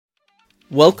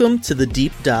Welcome to the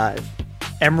Deep Dive,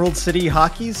 Emerald City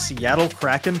Hockey's Seattle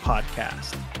Kraken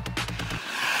podcast.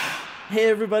 Hey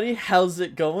everybody, how's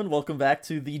it going? Welcome back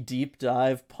to the Deep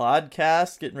Dive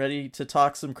podcast. Getting ready to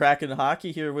talk some Kraken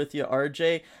hockey here with you,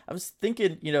 RJ. I was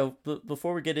thinking,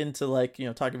 before we get into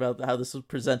talking about how this was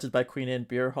presented by Queen Anne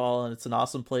Beer Hall, and it's an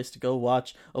awesome place to go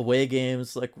watch away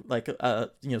games.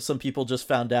 Some people just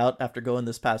found out after going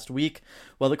this past week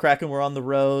while the Kraken were on the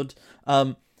road.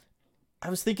 I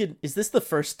was thinking, is this the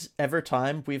first ever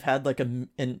time we've had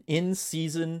an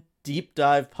in-season deep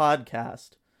dive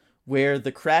podcast where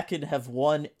the Kraken have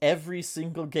won every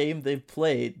single game they've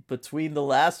played between the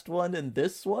last one and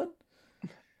this one?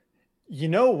 You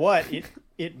know what?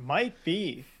 It might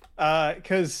be.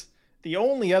 Because the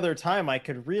only other time I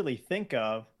could really think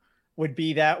of would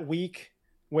be that week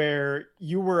where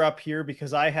you were up here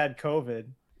because I had COVID.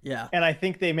 Yeah. And I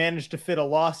think they managed to fit a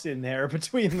loss in there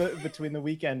between the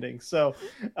week endings. So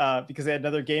because they had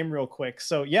another game real quick.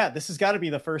 So yeah, this has got to be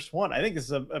the first one. I think this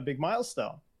is a big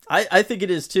milestone. I think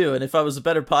it is too, and if I was a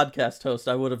better podcast host,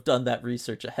 I would have done that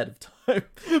research ahead of time.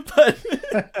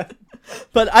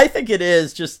 But I think it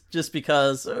is just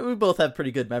because we both have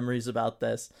pretty good memories about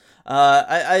this.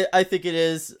 I think it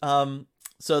is.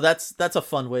 So that's a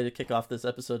fun way to kick off this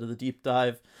episode of the Deep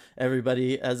Dive.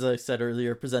 Everybody, as I said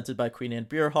earlier, presented by Queen Anne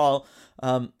Beer Hall.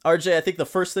 RJ, I think the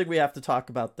first thing we have to talk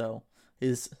about though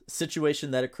is a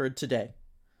situation that occurred today,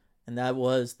 and that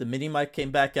was the mini mic came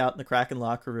back out in the Kraken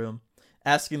locker room,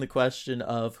 asking the question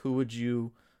of who would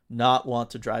you not want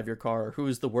to drive your car, or who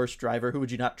is the worst driver, who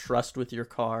would you not trust with your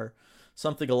car,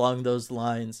 something along those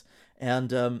lines. And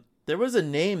there was a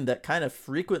name that kind of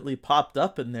frequently popped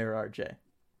up in there, RJ.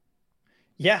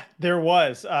 Yeah, there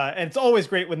was. And it's always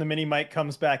great when the mini mic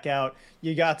comes back out.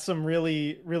 You got some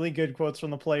really, really good quotes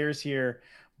from the players here.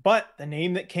 But the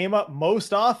name that came up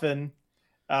most often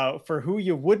for who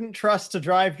you wouldn't trust to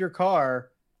drive your car,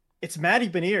 it's Matty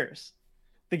Beniers.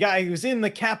 The guy who's in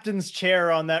the captain's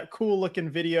chair on that cool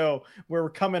looking video where we're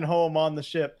coming home on the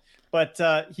ship. But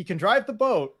he can drive the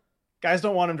boat. Guys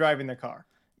don't want him driving their car.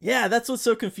 Yeah, that's what's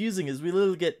so confusing is we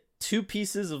literally get two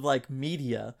pieces of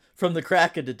media from the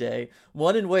Kraken today.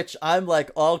 One in which I'm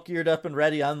all geared up and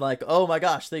ready. I'm like, oh my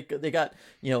gosh, they got,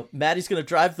 Matty's going to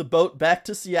drive the boat back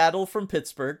to Seattle from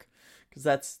Pittsburgh.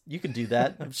 Because you can do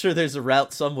that. I'm sure there's a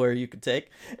route somewhere you could take.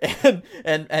 And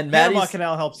Matty's... Panama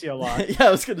Canal helps you a lot. Yeah,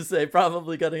 I was going to say,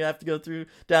 probably going to have to go through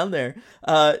down there.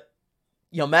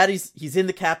 Matty's, he's in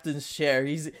the captain's chair.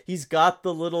 He's got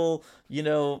the little,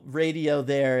 radio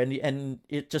there, and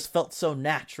it just felt so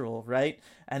natural, right?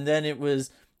 And then it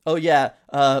was, oh yeah,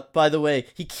 by the way,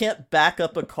 he can't back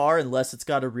up a car unless it's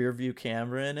got a rear view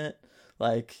camera in it.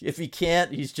 If he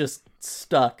can't, he's just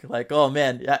stuck. Oh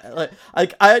man,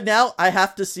 I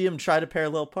have to see him try to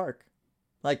parallel park.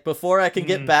 Before I can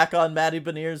get back on Matty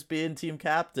Beniers being team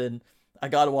captain, I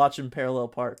got to watch him parallel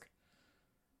park.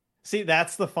 See,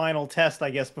 that's the final test, I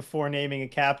guess, before naming a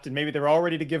captain. Maybe they're all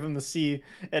ready to give him the C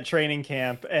at training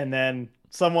camp, and then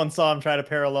someone saw him try to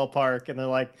parallel park, and they're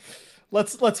like,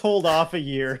 let's hold off a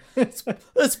year.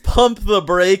 Let's pump the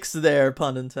brakes there,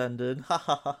 pun intended. Ha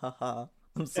ha ha ha ha.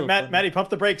 Matty, pump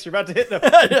the brakes. You're about to hit them.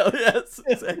 I know, yes,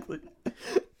 exactly.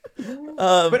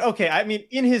 But okay, I mean,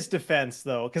 in his defense,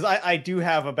 though, because I do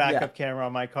have a backup camera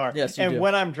on my car. Yes, you and do.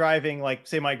 When I'm driving,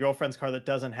 say, my girlfriend's car that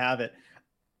doesn't have it,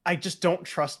 I just don't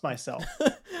trust myself.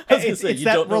 It's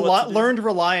that learned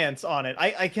reliance on it.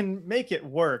 I can make it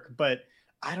work, but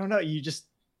I don't know.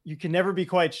 You can never be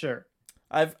quite sure.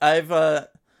 I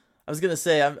was gonna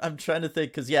say I'm trying to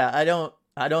think because I don't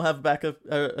have a backup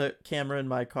camera in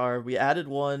my car. We added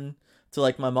one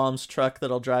to my mom's truck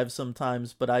that I'll drive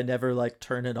sometimes, but I never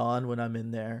turn it on when I'm in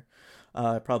there.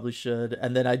 I probably should.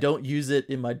 And then I don't use it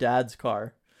in my dad's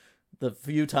car. The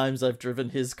few times I've driven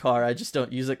his car, I just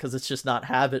don't use it because it's just not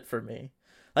habit for me.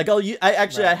 I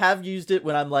have used it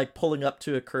when I'm pulling up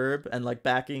to a curb and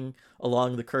backing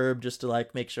along the curb just to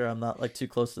make sure I'm not too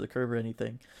close to the curb or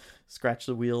anything, scratch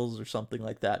the wheels or something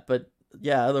like that. But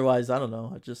yeah, otherwise I don't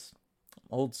know. I'm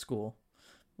old school.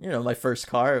 My first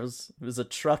car it was a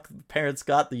truck parents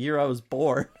got the year I was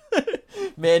born.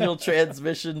 Manual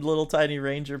transmission, little tiny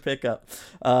Ranger pickup.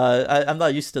 I'm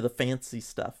not used to the fancy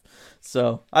stuff,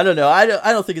 so I don't know. I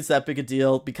don't think it's that big a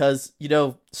deal because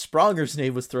Spronger's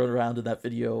name was thrown around in that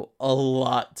video a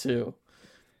lot too.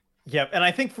 Yep, and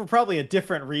I think for probably a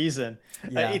different reason.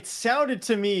 Yeah. It sounded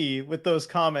to me with those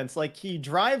comments like he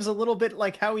drives a little bit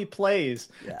like how he plays,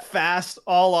 fast,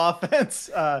 all offense.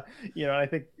 I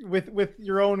think with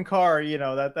your own car,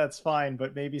 that's fine,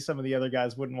 but maybe some of the other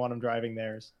guys wouldn't want him driving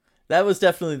theirs. That was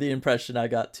definitely the impression I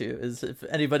got too. Is if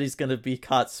anybody's going to be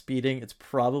caught speeding, it's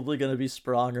probably going to be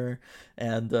Spronger,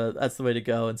 and that's the way to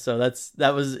go. And so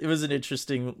it was an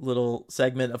interesting little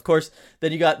segment. Of course,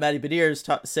 then you got Matty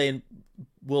Beniers saying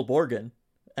Will Borgen,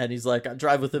 and he's like, I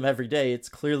drive with him every day. It's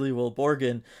clearly Will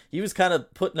Borgen. He was kind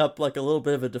of putting up like a little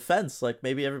bit of a defense, like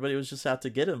maybe everybody was just out to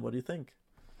get him. What do you think?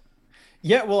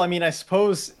 Yeah, well, I mean, I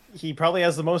suppose he probably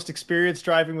has the most experience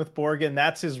driving with Borgen.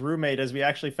 That's his roommate, as we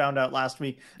actually found out last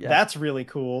week. Yeah. That's really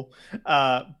cool.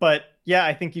 But yeah,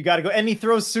 I think you got to go. And he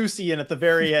throws Susie in at the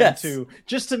very end too,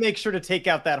 just to make sure to take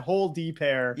out that whole D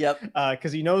pair. Yep.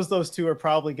 Because he knows those two are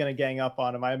probably going to gang up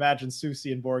on him. I imagine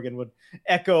Susie and Borgen would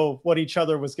echo what each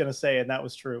other was going to say, and that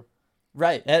was true.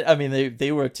 Right. I mean,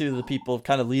 they were two of the people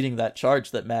kind of leading that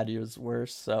charge that Matty was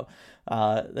worse. So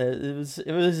it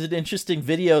was an interesting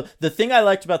video. The thing I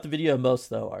liked about the video most,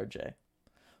 though, RJ,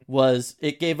 was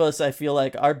it gave us, I feel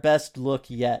like, our best look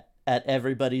yet at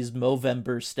everybody's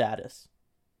Movember status.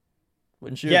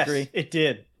 Wouldn't you agree? Yes, it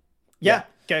did. Yeah.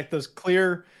 Got those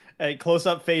clear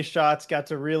close-up face shots, got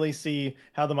to really see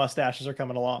how the mustaches are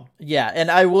coming along. Yeah, and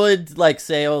I would like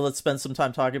say, oh, let's spend some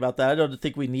time talking about that. I don't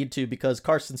think we need to, because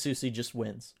Carson Soucy just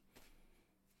wins.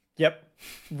 Yep,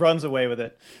 runs away with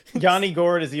it. Yanni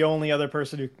Gourde is the only other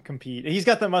person who can compete. He's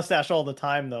got the mustache all the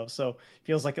time, though, so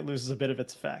feels like it loses a bit of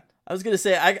its effect. I was going to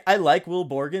say, I like Will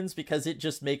Borgen's because it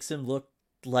just makes him look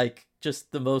like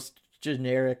just the most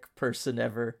generic person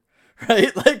ever.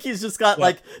 Right, like he's just got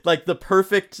like the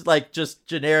perfect like just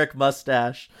generic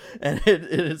mustache, and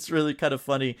it's really kind of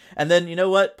funny. And then you know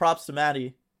what? Props to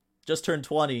Matty, just turned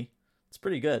 20. It's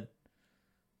pretty good.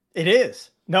 It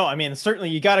is. No, I mean certainly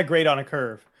you got a grade on a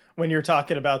curve when you're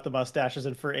talking about the mustaches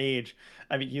and for age.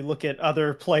 I mean, you look at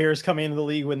other players coming into the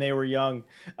league when they were young.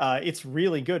 It's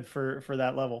really good for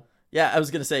that level. Yeah, I was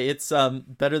gonna say it's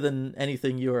better than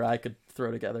anything you or I could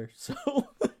throw together. So.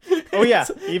 Oh yeah,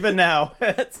 even now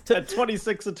at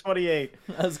 26 and 28.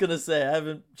 I was gonna say I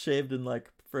haven't shaved in like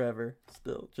forever.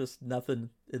 Still, just nothing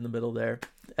in the middle there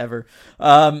ever.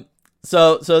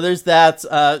 So there's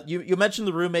that. You mentioned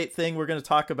the roommate thing. We're gonna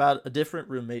talk about a different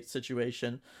roommate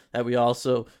situation that we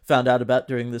also found out about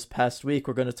during this past week.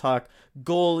 We're gonna talk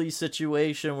goalie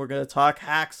situation. We're gonna talk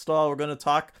Hackstall. We're gonna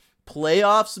talk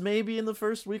playoffs maybe in the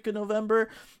first week of November.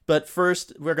 But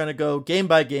first, we're going to go game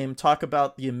by game, talk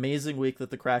about the amazing week that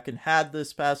the Kraken had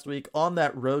this past week on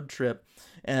that road trip.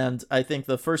 And I think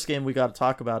the first game we got to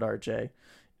talk about, RJ,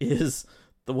 is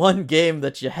the one game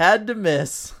that you had to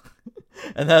miss.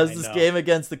 And that was this game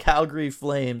against the Calgary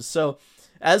Flames. So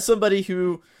as somebody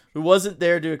who wasn't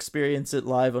there to experience it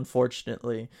live,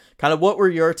 unfortunately, kind of what were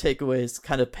your takeaways,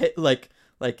 kind of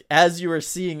like as you were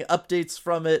seeing updates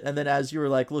from it, and then as you were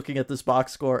like looking at this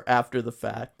box score after the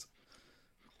fact?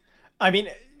 I mean,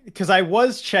 because I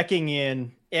was checking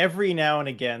in every now and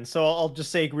again. So I'll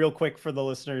just say real quick for the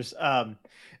listeners.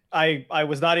 I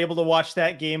was not able to watch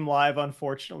that game live.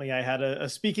 Unfortunately, I had a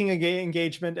speaking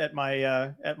engagement at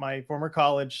my former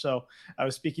college. So I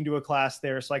was speaking to a class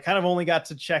there. So I kind of only got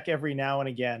to check every now and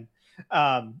again.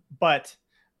 But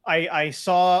I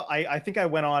think I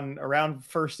went on around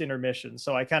first intermission.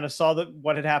 So I kind of saw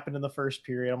what had happened in the first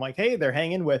period. I'm like, hey, they're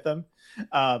hanging with them.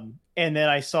 And then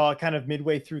I saw kind of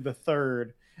midway through the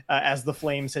third as the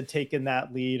Flames had taken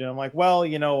that lead. And I'm like, well,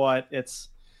 you know what?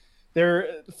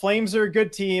 The Flames are a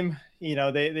good team. You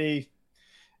know, they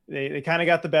kind of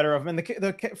got the better of them. And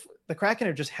the Kraken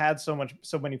have just had so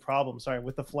many problems,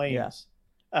 with the Flames.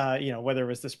 Yeah. Whether it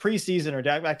was this preseason or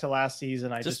back to last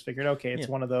season, I just figured, okay, it's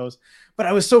one of those. But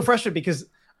I was so frustrated because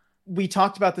we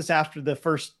talked about this after the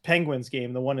first Penguins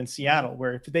game, the one in Seattle,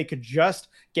 where if they could just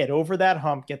get over that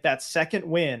hump, get that second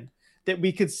win, that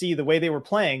we could see the way they were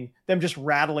playing, them just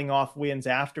rattling off wins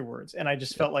afterwards. And I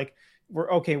just felt like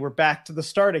we're back to the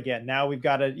start again. Now we've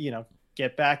got to,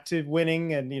 get back to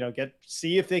winning and,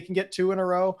 see if they can get 2 in a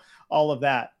row, all of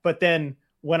that. But then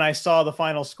when I saw the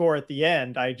final score at the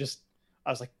end, I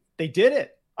was like, they did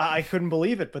it. I couldn't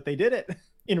believe it, but they did it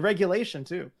in regulation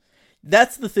too.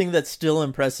 That's the thing that still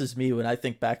impresses me when I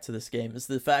think back to this game, is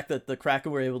the fact that the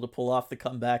Kraken were able to pull off the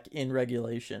comeback in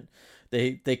regulation.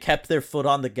 They kept their foot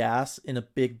on the gas in a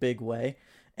big way.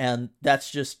 And that's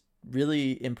just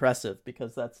really impressive,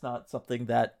 because that's not something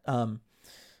that,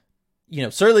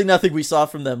 certainly nothing we saw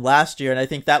from them last year. And I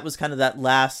think that was kind of that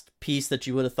last piece that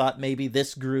you would have thought maybe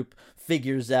this group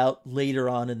figures out later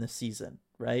on in the season.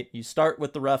 Right? You start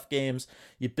with the rough games,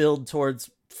 you build towards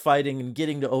fighting and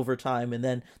getting to overtime, and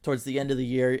then towards the end of the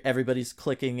year, everybody's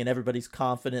clicking and everybody's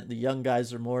confident. The young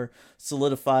guys are more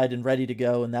solidified and ready to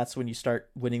go, and that's when you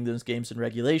start winning those games in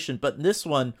regulation. But in this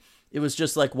one, It was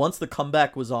just like once the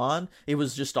comeback was on, it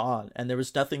was just on, and there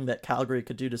was nothing that Calgary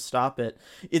could do to stop it.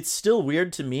 It's still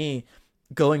weird to me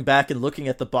going back and looking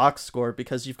at the box score,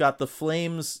 because you've got the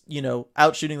Flames,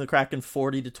 outshooting the Kraken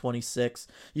 40-26.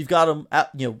 You've got them,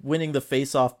 winning the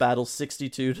face-off battle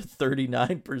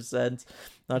 62-39%.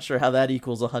 Not sure how that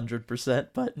equals 100%,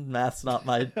 but math's not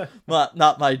my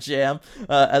not my jam,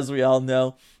 as we all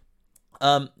know.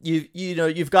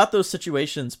 You've got those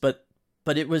situations, but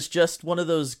it was just one of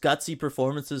those gutsy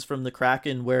performances from the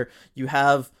Kraken where you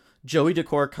have Joey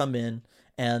Daccord come in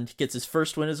and gets his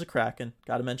first win as a Kraken.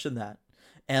 Got to mention that.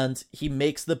 And he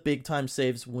makes the big time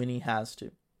saves when he has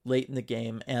to late in the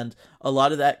game. And a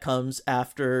lot of that comes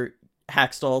after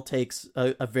Hackstall takes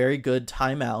a very good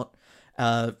timeout.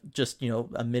 Just,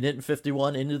 a minute and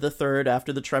 51 into the third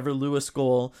after the Trevor Lewis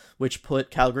goal, which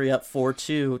put Calgary up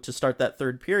 4-2 to start that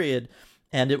third period.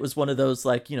 And it was one of those,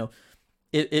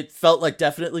 it felt like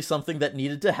definitely something that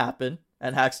needed to happen.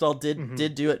 And Hackstall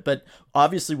did do it. But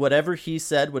obviously whatever he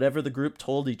said, whatever the group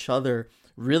told each other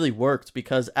really worked,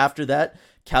 because after that,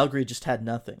 Calgary just had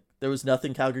nothing. There was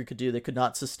nothing Calgary could do. They could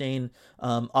not sustain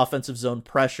offensive zone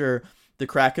pressure. The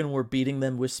Kraken were beating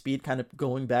them with speed, kind of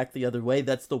going back the other way.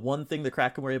 That's the one thing the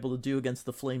Kraken were able to do against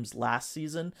the Flames last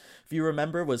season, if you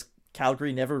remember, was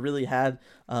Calgary never really had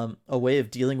a way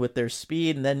of dealing with their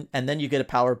speed. And then you get a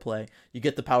power play. You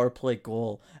get the power play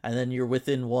goal, and then you're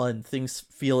within one. Things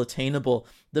feel attainable.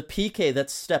 The PK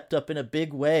that's stepped up in a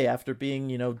big way after being,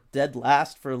 dead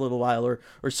last for a little while, or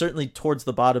certainly towards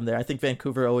the bottom there. I think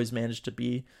Vancouver always managed to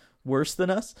be worse than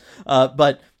us.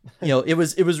 But it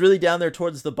was really down there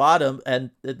towards the bottom. And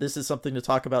this is something to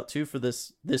talk about too for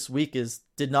this week, is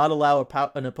did not allow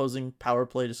an opposing power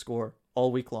play to score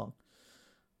all week long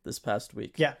this past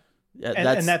week. Yeah.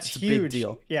 And that's huge. A big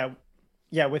deal. Yeah.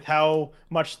 With how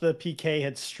much the PK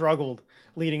had struggled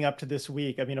leading up to this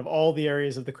week. I mean, of all the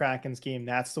areas of the Kraken's game,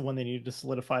 that's the one they needed to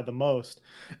solidify the most,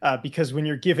 because when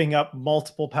you're giving up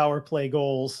multiple power play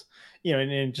goals,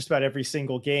 in just about every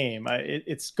single game,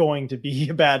 it's going to be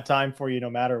a bad time for you no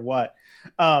matter what.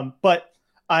 But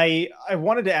I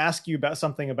wanted to ask you about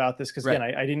something about this, because again,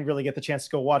 I didn't really get the chance to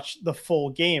go watch the full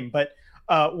game, but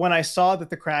when I saw that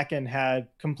the Kraken had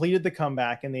completed the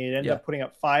comeback and they had ended up putting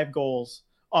up 5 goals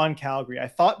on Calgary, I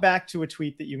thought back to a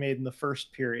tweet that you made in the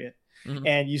first period. Mm-hmm.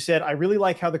 And you said, I really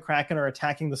like how the Kraken are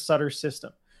attacking the Sutter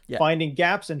system, finding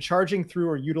gaps and charging through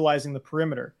or utilizing the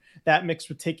perimeter. That mixed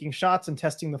with taking shots and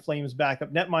testing the Flames'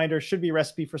 backup netminder should be a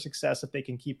recipe for success if they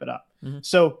can keep it up. Mm-hmm.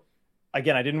 So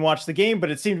again, I didn't watch the game,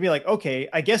 but it seemed to me like, okay,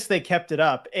 I guess they kept it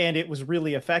up and it was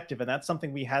really effective. And that's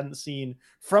something we hadn't seen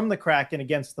from the Kraken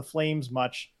against the Flames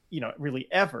much, really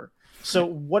ever. So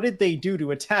what did they do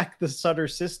to attack the Sutter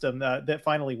system that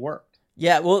finally worked?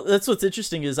 Yeah, well, that's what's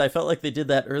interesting is I felt like they did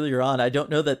that earlier on. I don't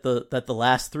know that the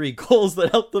last 3 goals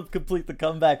that helped them complete the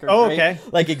comeback are great,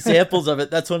 like examples of it.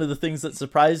 That's one of the things that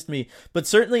surprised me. But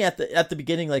certainly at the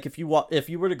beginning, like if you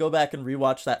were to go back and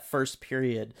rewatch that first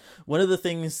period, one of the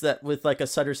things that with like a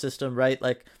Sutter system, right,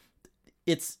 like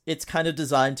it's kind of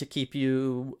designed to keep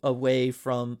you away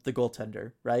from the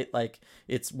goaltender, right? Like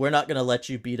we're not going to let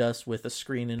you beat us with a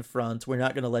screen in front. We're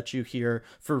not going to let you here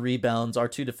for rebounds. Our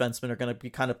 2 defensemen are going to be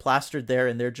kind of plastered there,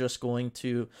 and they're just going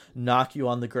to knock you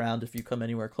on the ground if you come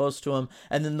anywhere close to them.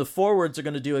 And then the forwards are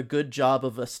going to do a good job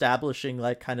of establishing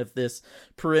like kind of this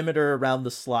perimeter around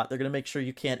the slot. They're going to make sure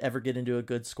you can't ever get into a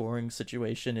good scoring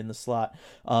situation in the slot,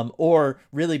 or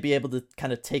really be able to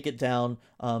kind of take it down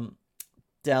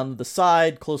the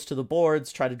side, close to the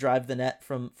boards, try to drive the net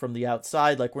from the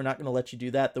outside. Like, we're not going to let you do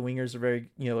that. The wingers are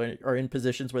very, are in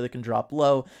positions where they can drop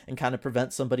low and kind of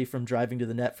prevent somebody from driving to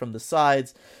the net from the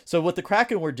sides. So what the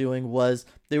Kraken were doing was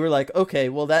they were like, okay,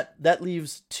 well that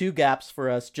leaves 2 gaps for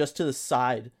us just to the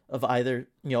side of either,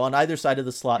 on either side of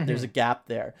the slot, mm-hmm. There's a gap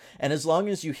there. And as long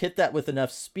as you hit that with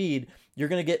enough speed, you're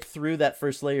going to get through that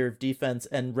first layer of defense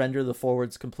and render the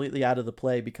forwards completely out of the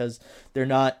play, because they're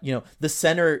not, the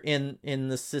center in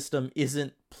the system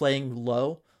isn't playing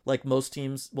low. Like most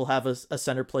teams will have a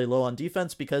center play low on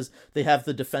defense because they have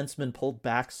the defenseman pulled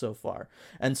back so far.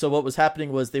 And so what was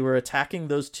happening was they were attacking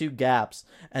those 2 gaps,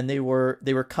 and they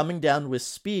were coming down with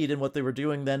speed. And what they were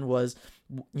doing then was,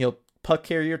 puck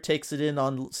carrier takes it in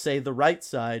on, say, the right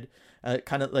side.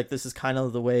 Kind of like this is kind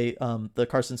of the way the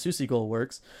Carson Soucy goal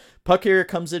works. Puck carrier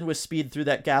comes in with speed through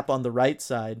that gap on the right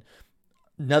side.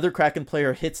 Another Kraken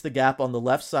player hits the gap on the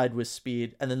left side with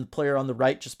speed, and then the player on the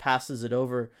right just passes it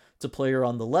over to player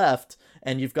on the left,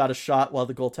 and you've got a shot while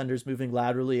the goaltender's moving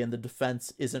laterally and the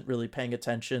defense isn't really paying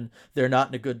attention. They're not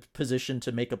in a good position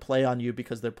to make a play on you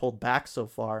because they're pulled back so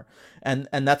far. And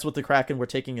that's what the Kraken were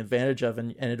taking advantage of,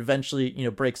 and it eventually,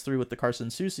 breaks through with the Carson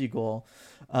Soucy goal.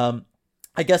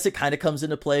 I guess it kind of comes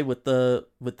into play with the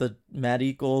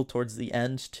Maddie goal towards the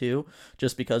end too,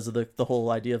 just because of the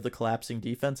whole idea of the collapsing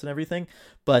defense and everything.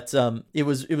 But it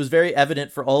was very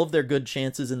evident for all of their good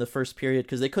chances in the first period,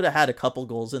 because they could have had a couple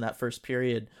goals in that first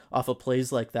period off of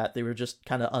plays like that. They were just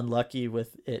kind of unlucky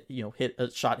with it, hit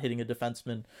a shot hitting a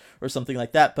defenseman or something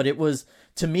like that. But it was,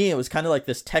 to me, it was kind of like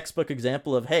this textbook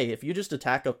example of, hey, if you just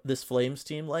attack this Flames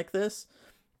team like this,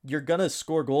 you're gonna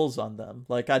score goals on them.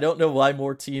 Like, I don't know why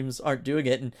more teams aren't doing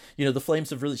it. And the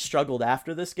Flames have really struggled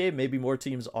after this game. Maybe more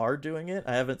teams are doing it.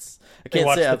 I can't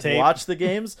say I've watched the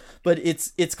games, but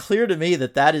it's clear to me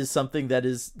that is something that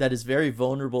is very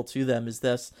vulnerable to them. Is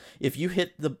this, if you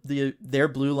hit their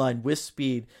blue line with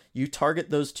speed, you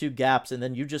target those two gaps, and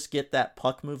then you just get that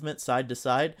puck movement side to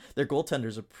side, their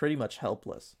goaltenders are pretty much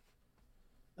helpless.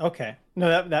 Okay,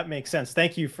 no, that makes sense.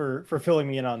 Thank you for filling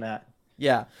me in on that.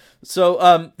 Yeah.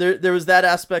 So there was that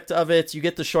aspect of it. You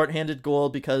get the shorthanded goal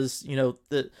because,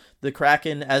 the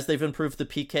Kraken, as they've improved the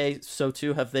PK, so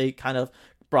too have they kind of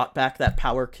brought back that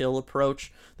power kill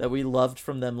approach that we loved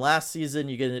from them last season.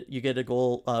 You get a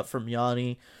goal from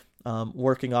Yanni,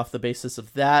 working off the basis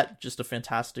of that. Just a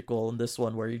fantastic goal in this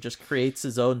one where he just creates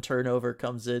his own turnover,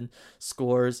 comes in,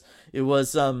 scores. It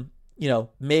was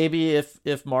maybe if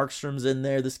Markstrom's in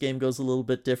there, this game goes a little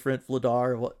bit different.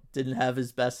 Vladar didn't have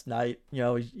his best night.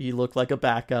 He looked like a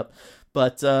backup.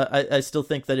 But I still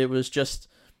think that it was just,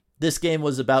 this game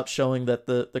was about showing that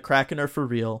the Kraken are for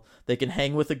real. They can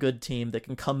hang with a good team. They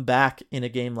can come back in a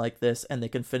game like this, and they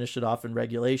can finish it off in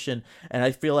regulation. And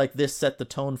I feel like this set the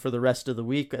tone for the rest of the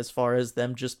week as far as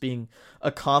them just being a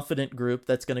confident group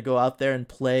that's going to go out there and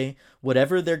play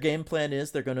whatever their game plan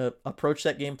is. They're going to approach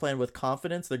that game plan with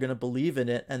confidence. They're going to believe in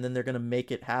it, and then they're going to make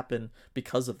it happen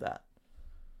because of that.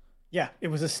 Yeah, it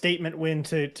was a statement win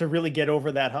to really get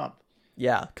over that hump.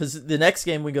 Yeah, because the next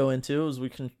game we go into is, we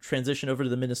can transition over to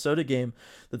the Minnesota game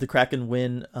that the Kraken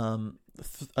win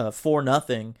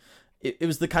 4-0. It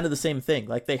was the kind of the same thing.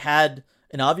 Like, they had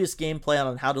an obvious game plan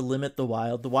on how to limit the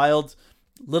Wild. The Wild,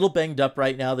 little banged up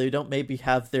right now. They don't maybe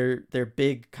have their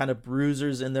big kind of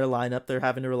bruisers in their lineup. They're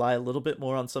having to rely a little bit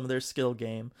more on some of their skill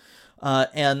game.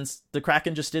 And the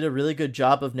Kraken just did a really good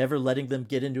job of never letting them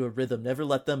get into a rhythm, never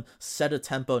let them set a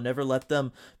tempo, never let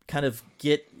them kind of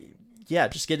get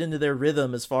into their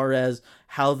rhythm as far as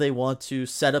how they want to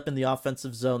set up in the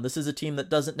offensive zone. This is a team that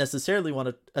doesn't necessarily want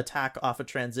to attack off a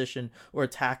transition or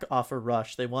attack off a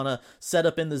rush. They want to set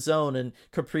up in the zone, and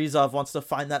Kaprizov wants to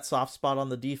find that soft spot on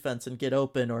the defense and get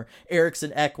open, or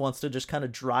Eriksson Ek wants to just kind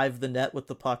of drive the net with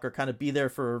the puck or kind of be there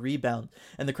for a rebound.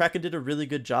 And the Kraken did a really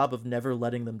good job of never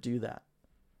letting them do that.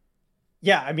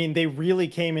 Yeah, I mean, they really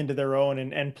came into their own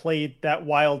and played that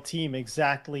Wild team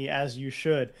exactly as you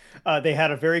should. They had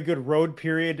a very good road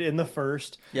period in the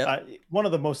first. Yep. One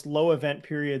of the most low event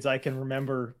periods I can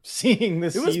remember seeing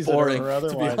this season. It was boring, or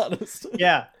otherwise. to be honest.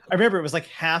 Yeah, I remember it was like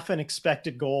half an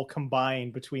expected goal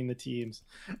combined between the teams.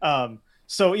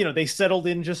 So, they settled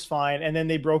in just fine, and then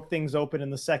they broke things open in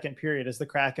the second period, as the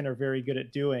Kraken are very good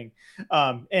at doing.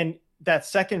 And that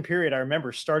second period, I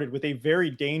remember, started with a very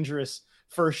dangerous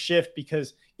first shift,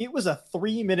 because it was a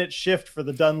 3-minute shift for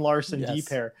the Dunn-Larson D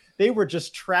pair. They were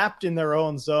just trapped in their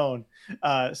own zone.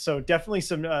 So definitely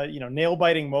some, nail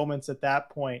biting moments at that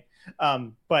point.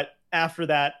 But after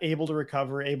that, able to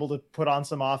recover, able to put on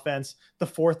some offense, the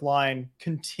fourth line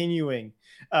continuing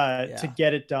to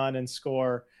get it done and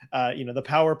score, the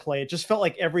power play. It just felt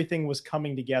like everything was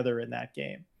coming together in that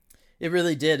game. It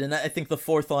really did. And I think the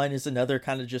fourth line is another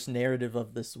kind of just narrative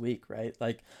of this week, right?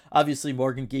 Like, obviously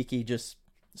Morgan Geekie just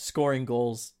scoring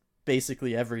goals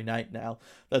basically every night now.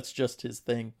 That's just his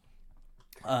thing.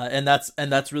 And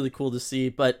that's really cool to see.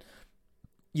 But,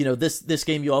 this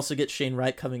game, you also get Shane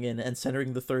Wright coming in and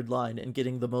centering the third line and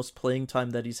getting the most playing time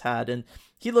that he's had. And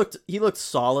he looked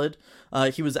solid.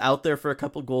 He was out there for a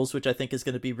couple goals, which I think is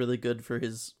going to be really good for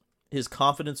his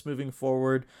confidence moving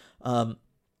forward.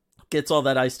 Gets all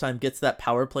that ice time, gets that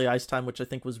power play ice time, which I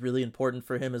think was really important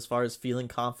for him as far as feeling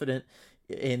confident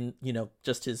in,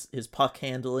 just his puck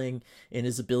handling, in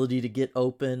his ability to get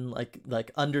open,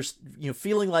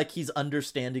 feeling like he's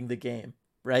understanding the game,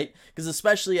 right? Because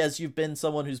especially as you've been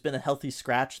someone who's been a healthy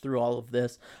scratch through all of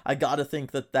this, I gotta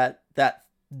think that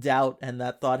doubt and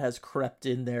that thought has crept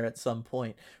in there at some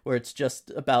point, where it's just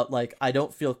about, like, I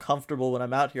don't feel comfortable when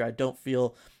I'm out here. I don't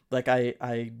feel like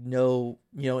I know,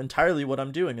 entirely what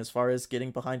I'm doing as far as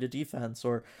getting behind a defense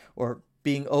or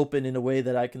being open in a way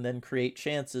that I can then create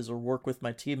chances or work with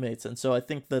my teammates. And so I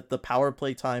think that the power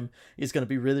play time is going to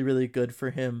be really, really good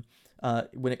for him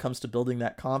when it comes to building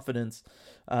that confidence.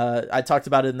 I talked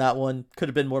about it in that one. Could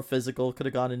have been more physical, could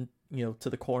have gone in to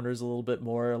the corners a little bit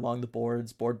more along the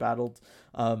boards, board battled.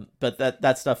 But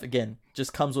that stuff again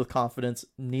just comes with confidence,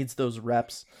 needs those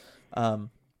reps.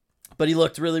 But he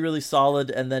looked really, really solid.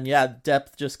 And then, yeah,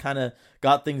 depth just kind of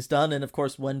got things done. And of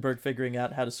course, Wenberg figuring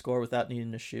out how to score without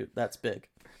needing to shoot. That's big.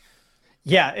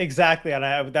 Yeah, exactly.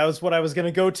 And that was what I was going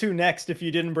to go to next if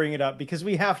you didn't bring it up, because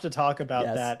we have to talk about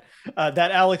that.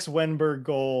 That Alex Wenberg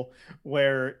goal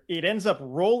where it ends up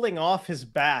rolling off his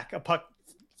back. A puck,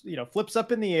 flips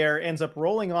up in the air, ends up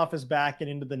rolling off his back and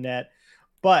into the net.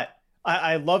 But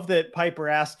I love that Piper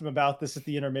asked him about this at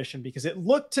the intermission, because it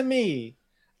looked to me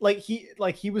like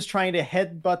he was trying to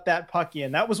headbutt that puck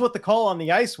in. That was what the call on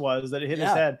the ice was, that it hit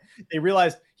his head. They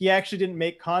realized he actually didn't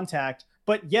make contact.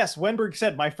 But yes, Wenberg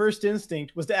said, my first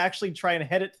instinct was to actually try and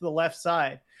head it to the left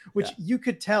side, which you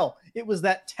could tell it was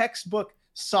that textbook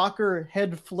soccer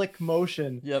head flick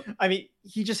motion. Yep. I mean,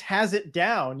 he just has it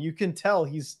down. You can tell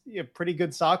he's a pretty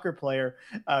good soccer player.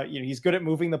 He's good at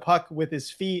moving the puck with his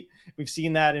feet. We've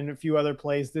seen that in a few other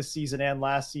plays this season and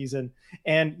last season.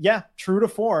 And yeah, true to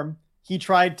form, he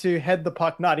tried to head the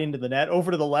puck, not into the net,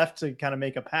 over to the left to kind of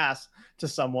make a pass to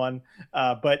someone.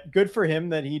 But good for him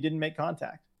that he didn't make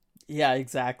contact. Yeah,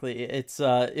 exactly. It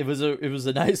was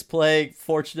a nice play,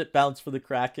 fortunate bounce for the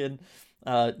Kraken.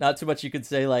 Not too much you could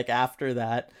say like after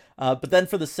that. But then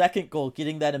for the second goal,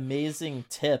 getting that amazing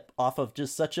tip off of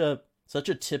just such a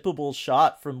tippable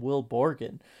shot from Will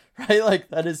Borgen, right? Like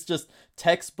that is just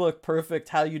textbook perfect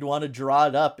how you'd want to draw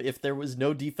it up if there was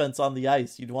no defense on the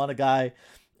ice. You'd want a guy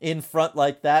in front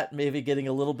like that, maybe getting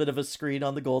a little bit of a screen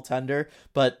on the goaltender,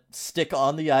 but stick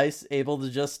on the ice, able to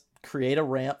just create a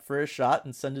ramp for a shot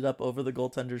and send it up over the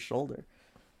goaltender's shoulder.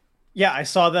 Yeah, I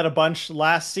saw that a bunch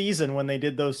last season when they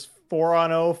did those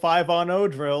 4-on-0,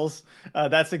 5-on-0 drills.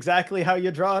 That's exactly how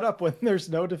you draw it up when there's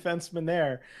no defenseman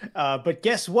there. But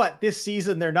guess what? This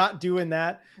season, they're not doing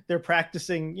that. They're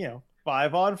practicing,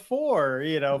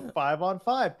 5-on-4,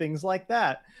 5-on-5, things like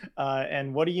that.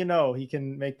 And what do you know? He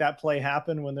can make that play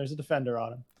happen when there's a defender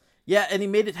on him. Yeah, and he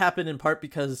made it happen in part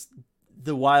because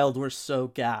the Wild were so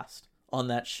gassed on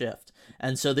that shift.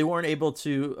 And so they weren't able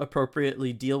to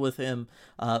appropriately deal with him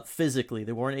physically.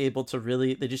 They weren't able to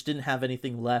they just didn't have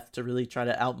anything left to really try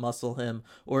to outmuscle him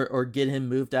or get him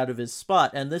moved out of his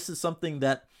spot. And this is something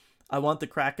that I want the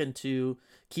Kraken to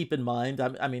keep in mind.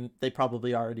 I mean, they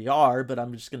probably already are, but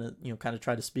I'm just going to, kind of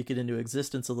try to speak it into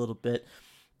existence a little bit.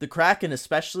 The Kraken,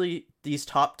 especially these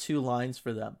top two lines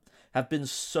for them, have been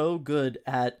so good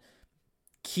at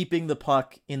keeping the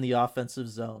puck in the offensive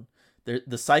zone.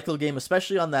 The cycle game,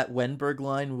 especially on that Wenberg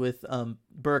line with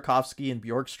Burakovsky and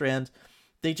Bjorkstrand,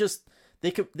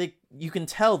 you can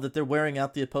tell that they're wearing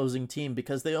out the opposing team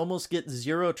because they almost get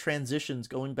zero transitions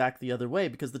going back the other way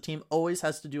because the team always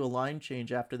has to do a line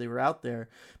change after they were out there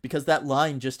because that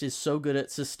line just is so good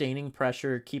at sustaining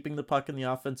pressure, keeping the puck in the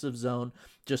offensive zone,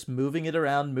 just moving it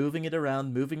around,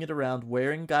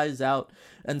 wearing guys out.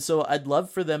 And so I'd love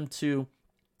for them to,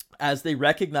 as they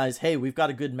recognize, hey, we've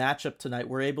got a good matchup tonight,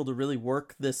 we're able to really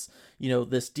work this,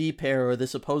 this D pair or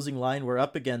this opposing line we're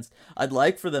up against. I'd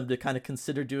like for them to kind of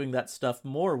consider doing that stuff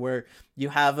more where you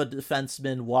have a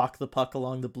defenseman walk the puck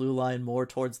along the blue line more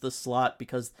towards the slot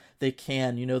because they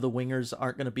can, the wingers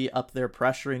aren't going to be up there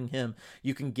pressuring him.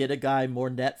 You can get a guy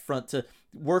more net front to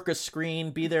work a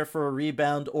screen, be there for a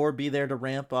rebound, or be there to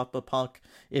ramp up a puck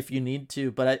if you need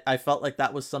to. But I felt like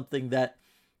that was something that,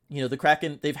 the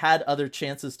Kraken, they've had other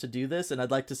chances to do this, and I'd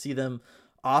like to see them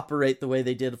operate the way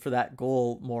they did for that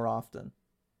goal more often.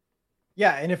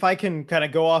 Yeah, and if I can kind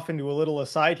of go off into a little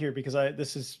aside here, because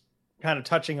this is kind of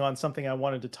touching on something I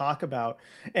wanted to talk about,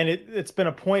 and it's been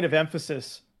a point of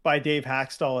emphasis by Dave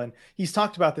Haxtell, and he's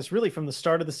talked about this really from the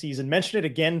start of the season, mentioned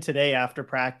it again today after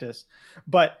practice,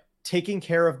 but taking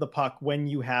care of the puck when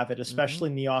you have it, especially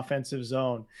in the offensive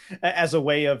zone, as a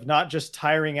way of not just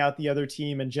tiring out the other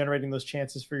team and generating those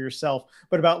chances for yourself,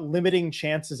 but about limiting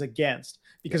chances against.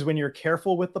 Because when you're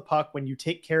careful with the puck, when you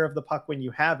take care of the puck when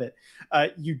you have it,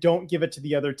 you don't give it to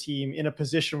the other team in a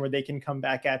position where they can come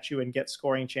back at you and get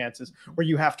scoring chances, where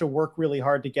you have to work really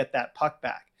hard to get that puck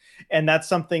back. And that's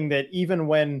something that even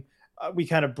when we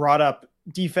kind of brought up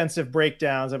defensive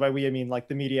breakdowns, and by we I mean like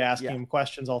the media asking him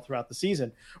questions all throughout the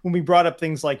season, when we brought up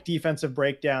things like defensive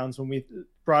breakdowns, when we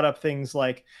brought up things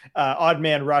like odd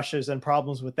man rushes and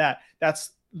problems with that,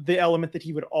 that's the element that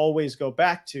he would always go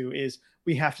back to, is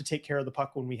we have to take care of the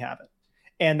puck when we have it.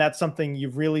 And that's something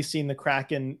you've really seen the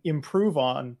Kraken improve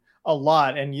on a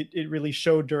lot, and it really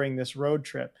showed during this road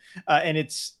trip. And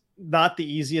it's not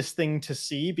the easiest thing to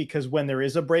see, because when there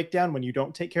is a breakdown, when you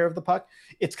don't take care of the puck,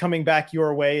 it's coming back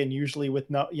your way, and usually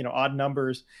with odd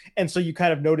numbers. And so you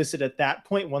kind of notice it at that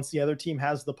point once the other team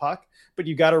has the puck, but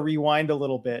you got to rewind a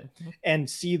little bit and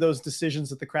see those decisions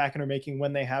that the Kraken are making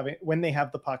when they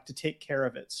have the puck to take care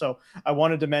of it. So I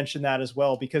wanted to mention that as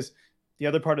well, because the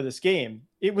other part of this game,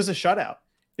 it was a shutout.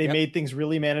 They made things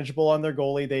really manageable on their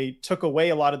goalie. They took away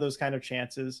a lot of those kind of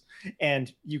chances,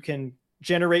 and you can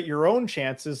generate your own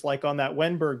chances, like on that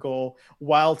Wenberg goal,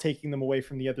 while taking them away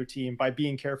from the other team by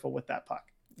being careful with that puck.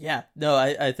 Yeah, no,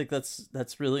 I think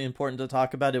that's really important to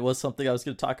talk about. It was something I was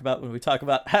going to talk about when we talk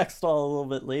about Hakstol a little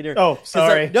bit later. Oh,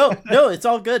 sorry. No, it's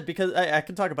all good, because I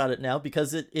can talk about it now,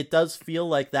 because it does feel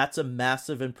like that's a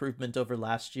massive improvement over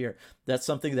last year. That's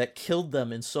something that killed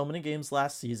them in so many games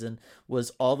last season,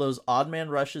 was all those odd man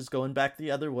rushes going back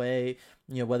the other way.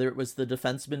 Whether it was the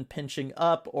defenseman pinching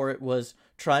up, or it was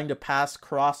trying to pass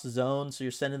cross zone, so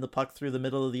you're sending the puck through the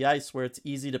middle of the ice where it's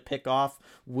easy to pick off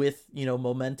with,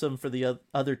 momentum for the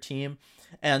other team.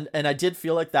 And I did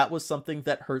feel like that was something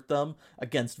that hurt them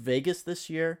against Vegas this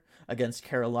year, against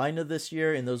Carolina this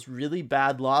year, in those really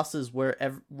bad losses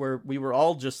where we were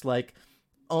all just like,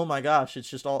 oh my gosh,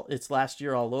 it's last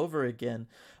year all over again.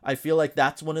 I feel like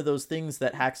that's one of those things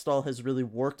that Hakstol has really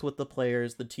worked with the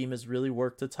players. The team has really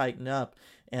worked to tighten up,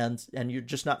 and you're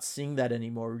just not seeing that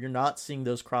anymore. You're not seeing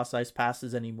those cross ice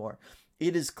passes anymore.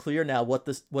 It is clear now what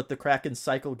the Kraken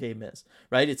cycle game is,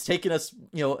 right? It's taken us,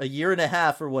 a year and a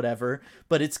half or whatever,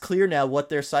 but it's clear now what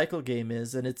their cycle game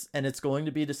is, and it's going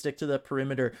to be to stick to the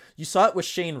perimeter. You saw it with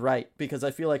Shane Wright, because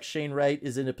I feel like Shane Wright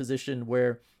is in a position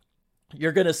where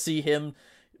you're going to see him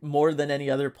more than any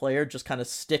other player just kind of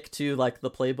stick to like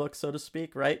the playbook, so to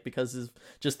speak, right? Because of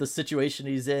just the situation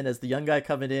he's in as the young guy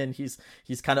coming in, he's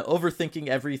kind of overthinking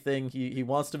everything. He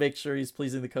wants to make sure he's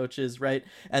pleasing the coaches, right?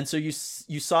 And so you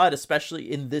saw it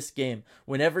especially in this game.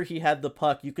 Whenever he had the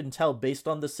puck, you can tell based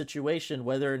on the situation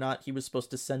whether or not he was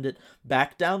supposed to send it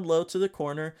back down low to the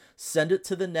corner, send it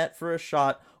to the net for a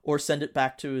shot, or send it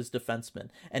back to his defenseman.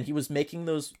 And he was making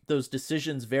those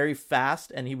decisions very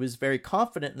fast, and he was very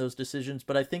confident in those decisions.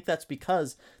 But I think that's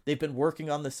because they've been working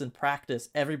on this in practice.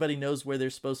 Everybody knows where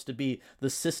they're supposed to be. The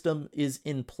system is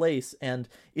in place, and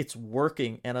it's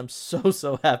working. And I'm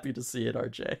so happy to see it,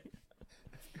 RJ.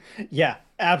 Yeah,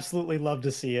 absolutely love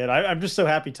to see it. I'm just so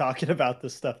happy talking about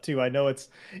this stuff too. I know it's,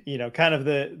 kind of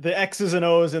the X's and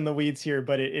O's in the weeds here,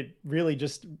 but it really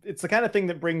it's the kind of thing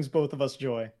that brings both of us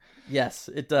joy. Yes,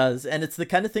 it does. And it's the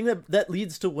kind of thing that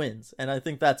leads to wins. And I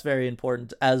think that's very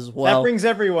important as well. That brings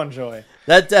everyone joy.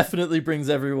 That definitely brings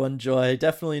everyone joy.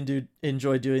 Definitely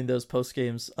enjoy doing those post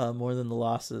games more than the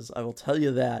losses. I will tell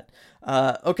you that.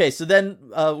 Okay, so then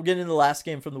we'll get into the last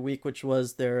game from the week, which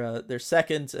was their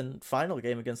second and final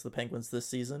game against the Penguins this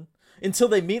season. Until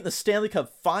they meet in the Stanley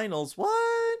Cup Finals.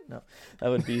 What? No, that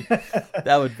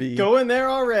would be going there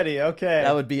already. Okay,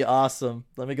 that would be awesome.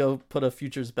 Let me go put a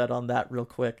futures bet on that real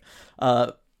quick.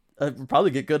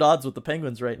 Probably get good odds with the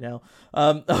Penguins right now.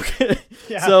 Okay,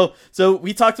 yeah. So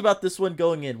we talked about this one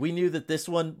going in. We knew that this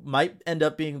one might end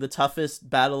up being the toughest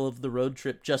battle of the road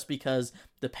trip, just because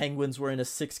the Penguins were in a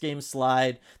 6-game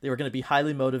slide. They were going to be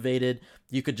highly motivated.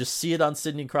 You could just see it on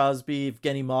Sidney Crosby,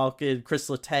 Evgeny Malkin, Chris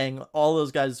Letang, all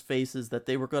those guys' faces that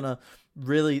they were going to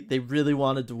they really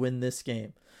wanted to win this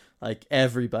game. Like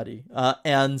everybody.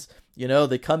 And,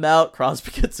 they come out,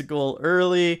 Crosby gets a goal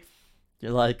early.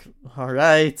 You're like, all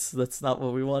right, that's not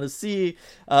what we want to see.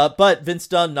 But Vince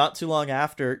Dunn, not too long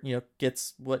after,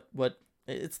 gets what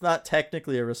it's not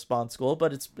technically a response goal,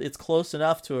 but it's close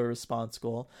enough to a response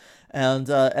goal. And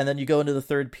then you go into the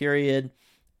third period.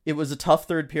 It was a tough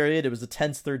third period. It was a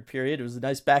tense third period. It was a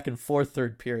nice back and forth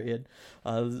third period.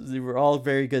 They were all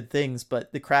very good things,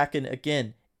 but the Kraken,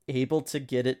 again, able to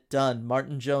get it done.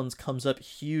 Martin Jones comes up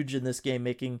huge in this game,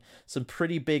 making some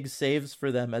pretty big saves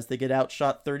for them as they get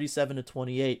outshot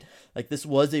 37-28. Like, this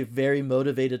was a very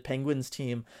motivated Penguins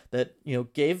team that,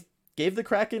 gave the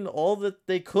Kraken all that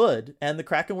they could, and the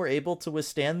Kraken were able to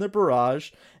withstand the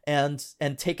barrage and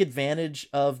take advantage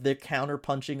of the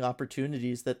counter-punching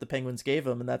opportunities that the Penguins gave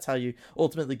them, and that's how you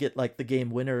ultimately get like the game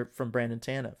winner from Brandon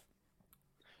Tanev.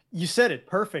 You said it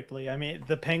perfectly. I mean,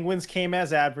 the Penguins came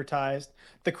as advertised.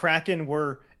 The Kraken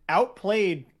were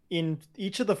outplayed in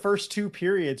each of the first two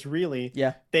periods, really.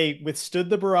 Yeah. They withstood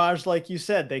the barrage, like you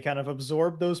said. They kind of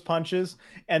absorbed those punches,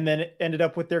 and then it ended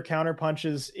up with their counter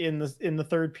punches in the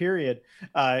third period.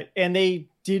 And they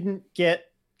didn't get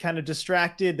kind of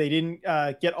distracted. They didn't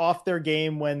get off their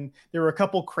game when there were a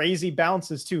couple crazy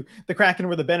bounces too. The Kraken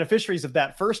were the beneficiaries of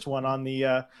that first one on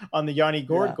the Yanni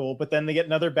Gourde goal, but then they get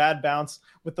another bad bounce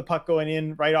with the puck going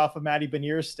in right off of Matty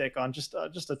Benier's stick on just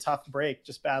a tough break,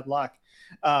 just bad luck.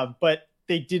 But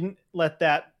they didn't let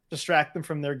that distract them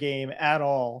from their game at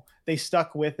all. They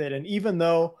stuck with it. And even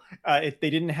though if they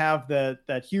didn't have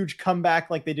that huge comeback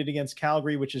like they did against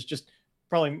Calgary, which is just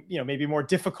probably, maybe more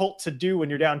difficult to do when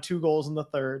you're down 2 goals in the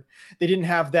third, they didn't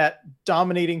have that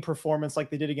dominating performance like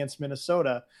they did against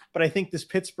Minnesota. But I think this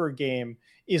Pittsburgh game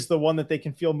is the one that they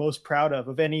can feel most proud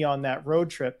of any on that road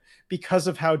trip, because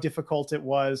of how difficult it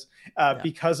was,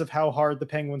 because of how hard the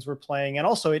Penguins were playing, and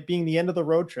also it being the end of the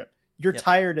road trip. You're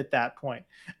tired at that point.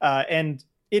 And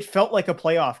it felt like a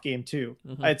playoff game too.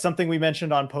 Mm-hmm. It's something we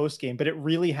mentioned on post game, but it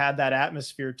really had that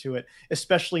atmosphere to it,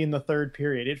 especially in the third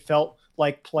period. It felt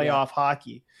like playoff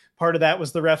hockey. Part of that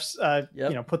was the refs,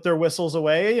 put their whistles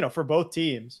away, for both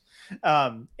teams.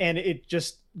 And it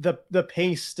just, the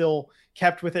pace still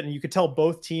kept with it. And you could tell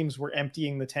both teams were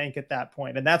emptying the tank at that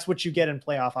point. And that's what you get in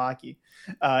playoff hockey.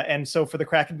 And so for the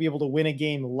Kraken to be able to win a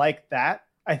game like that,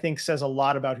 I think says a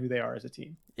lot about who they are as a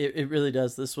team. It really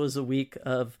does. This was a week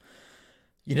of,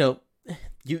 you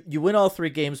win all 3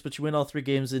 games, but you win all 3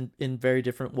 games in very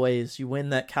different ways. You win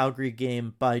that Calgary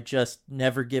game by just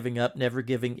never giving up, never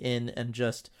giving in, and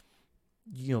just,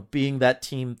 being that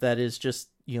team that is just,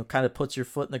 kind of puts your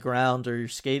foot in the ground or your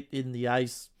skate in the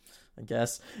ice, I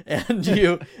guess. And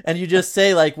you just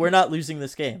say, like, we're not losing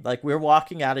this game. Like, we're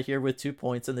walking out of here with 2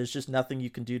 points and there's just nothing you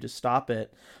can do to stop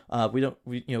it. We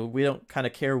don't kind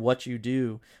of care what you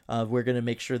do. We're going to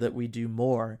make sure that we do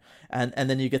more. And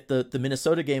then you get the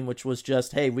Minnesota game, which was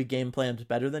just, hey, we game planned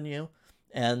better than you.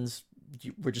 And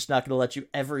we're just not going to let you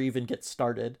ever even get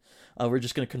started. We're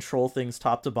just going to control things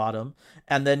top to bottom.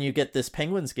 And then you get this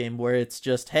Penguins game where it's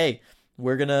just, hey,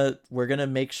 we're gonna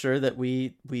make sure that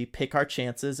we pick our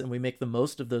chances and we make the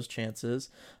most of those chances,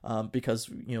 because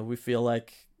we feel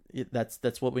like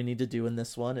that's what we need to do in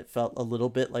this one. It felt a little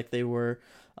bit like they were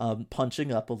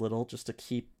punching up a little just to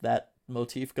keep that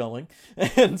motif going,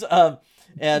 and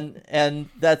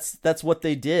that's what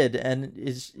they did. And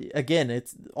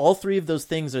it's all 3 of those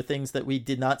things are things that we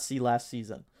did not see last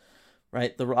season,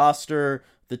 right? The roster,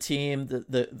 the team,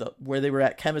 the where they were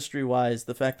at chemistry wise,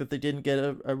 the fact that they didn't get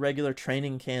a regular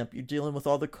training camp. You're dealing with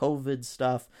all the COVID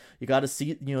stuff. You got to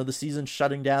see, the season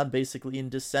shutting down basically in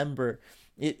December.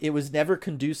 It was never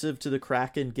conducive to the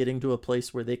Kraken getting to a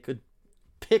place where they could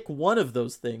pick one of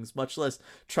those things, much less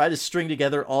try to string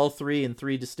together all 3 in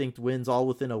 3 distinct wins all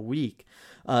within a week.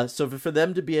 So for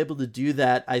them to be able to do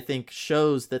that, I think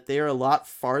shows that they are a lot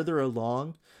farther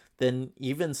along than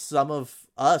even some of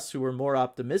us who were more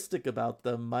optimistic about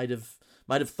them might have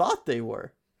thought they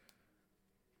were.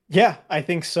 Yeah, I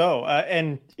think so.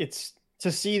 And it's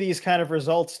to see these kind of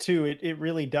results too. It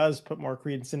really does put more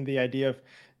credence in the idea of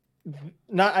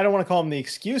I don't want to call them the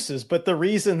excuses, but the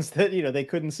reasons that, they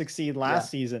couldn't succeed last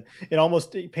season. It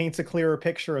almost paints a clearer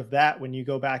picture of that when you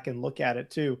go back and look at it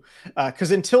too.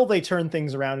 Because until they turn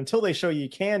things around, until they show you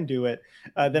can do it,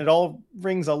 then it all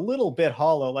rings a little bit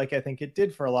hollow, like I think it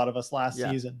did for a lot of us last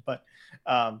season. But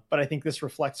I think this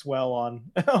reflects well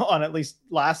on on at least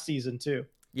last season too.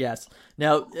 Yes.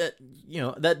 Now,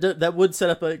 that would set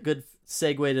up a good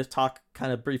segue to talk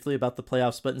kind of briefly about the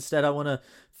playoffs, but instead I want to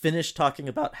finish talking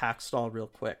about Hackstall real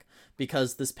quick,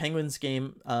 because this Penguins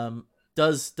game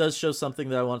does show something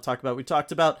that I want to talk about. We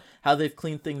talked about how they've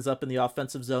cleaned things up in the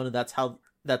offensive zone, and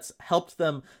that's helped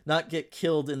them not get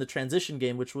killed in the transition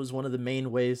game, which was one of the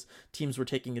main ways teams were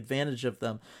taking advantage of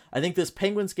them. I think this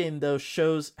Penguins game, though,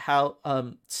 shows how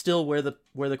still where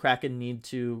the Kraken need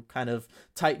to kind of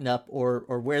tighten up,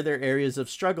 or where their areas of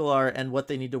struggle are and what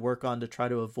they need to work on to try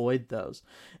to avoid those.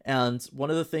 And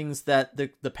one of the things that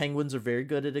the Penguins are very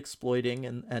good at exploiting,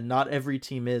 and not every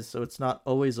team is, so it's not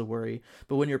always a worry,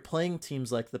 but when you're playing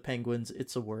teams like the Penguins,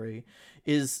 it's a worry,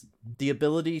 is the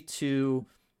ability to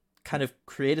kind of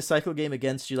create a cycle game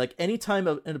against you. Like, anytime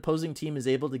an opposing team is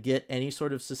able to get any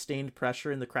sort of sustained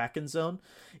pressure in the Kraken zone,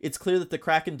 it's clear that the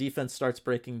Kraken defense starts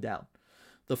breaking down.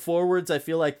 The forwards, I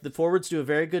feel like the forwards do a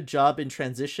very good job in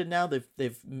transition now.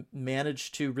 They've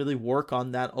managed to really work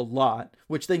on that a lot,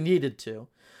 which they needed to.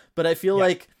 But I feel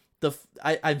like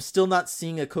I'm still not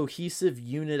seeing a cohesive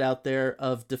unit out there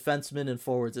of defensemen and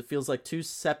forwards. It feels like 2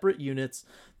 separate units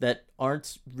that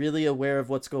aren't really aware of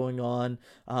what's going on.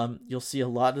 You'll see a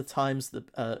lot of times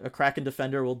a Kraken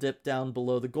defender will dip down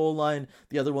below the goal line.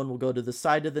 The other one will go to the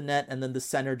side of the net, and then the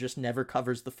center just never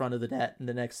covers the front of the net. And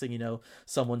the next thing you know,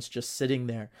 someone's just sitting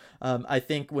there. I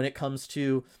think when it comes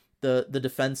to the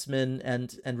defensemen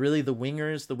and really the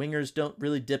wingers. The wingers don't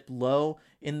really dip low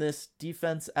in this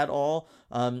defense at all.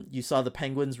 You saw the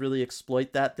Penguins really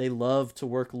exploit that. They love to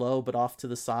work low but off to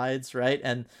the sides, right?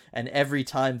 And every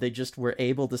time they just were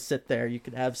able to sit there. You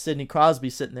could have Sidney Crosby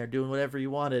sitting there doing whatever you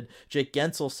wanted, Jake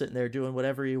Gensel sitting there doing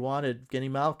whatever he wanted, Evgeny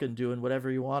Malkin doing whatever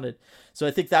he wanted. So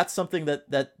I think that's something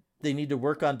that they need to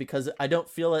work on, because I don't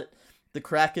feel it. The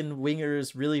Kraken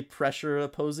wingers really pressure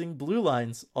opposing blue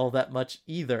lines all that much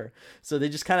either. So they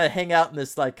just kind of hang out in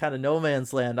this like kind of no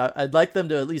man's land. I'd like them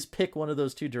to at least pick one of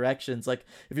those two directions. Like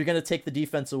if you're going to take the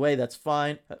defense away, that's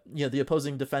fine. The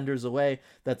opposing defenders away,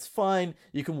 that's fine.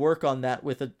 You can work on that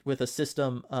with a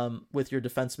system with your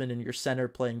defenseman and your center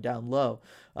playing down low,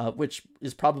 which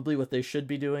is probably what they should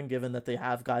be doing, given that they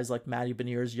have guys like Matty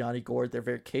Beniers, Yanni Gourde. They're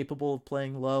very capable of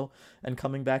playing low and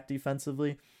coming back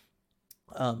defensively.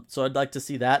 So I'd like to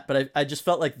see that, but I just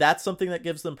felt like that's something that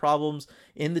gives them problems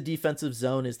in the defensive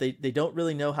zone, is they don't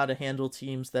really know how to handle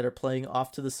teams that are playing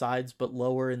off to the sides but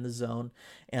lower in the zone.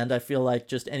 And I feel like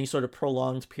just any sort of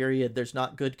prolonged period, there's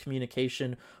not good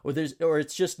communication, or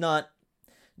it's just not,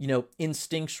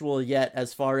 instinctual yet,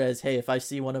 as far as, hey, if I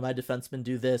see one of my defensemen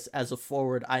do this as a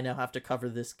forward, I now have to cover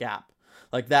this gap.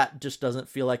 Like that just doesn't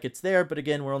feel like it's there. But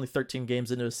again, we're only 13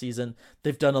 games into a season.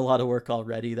 They've done a lot of work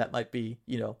already. That might be,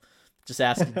 just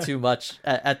asking too much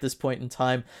at this point in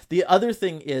time. The other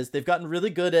thing is they've gotten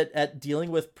really good at dealing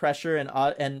with pressure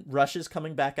and rushes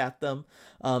coming back at them.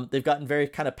 They've gotten very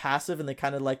kind of passive, and they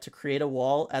kind of like to create a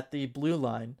wall at the blue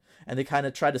line, and they kind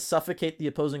of try to suffocate the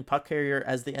opposing puck carrier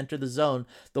as they enter the zone.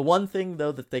 The one thing,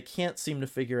 though, that they can't seem to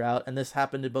figure out, and this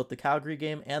happened in both the Calgary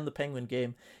game and the Penguin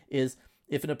game, is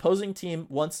if an opposing team,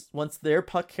 once their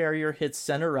puck carrier hits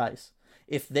center ice,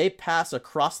 if they pass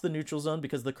across the neutral zone,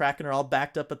 because the Kraken are all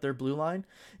backed up at their blue line,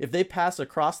 if they pass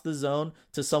across the zone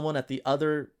to someone at the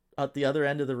other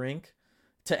end of the rink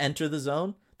to enter the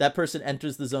zone, that person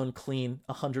enters the zone clean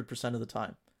 100% of the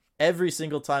time. Every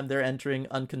single time they're entering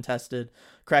uncontested.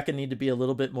 Kraken need to be a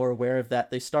little bit more aware of that.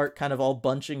 They start kind of all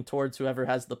bunching towards whoever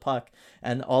has the puck,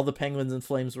 and all the Penguins and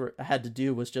Flames had to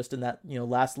do was just in that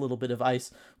last little bit of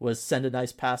ice was send a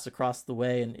nice pass across the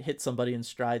way and hit somebody in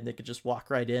stride, and they could just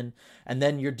walk right in. And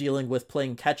then you're dealing with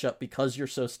playing catch up because you're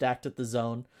so stacked at the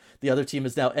zone. The other team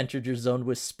has now entered your zone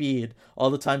with speed. All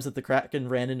the times that the Kraken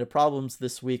ran into problems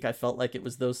this week, I felt like it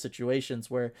was those situations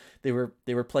where they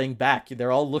were playing back.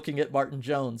 They're all looking at Martin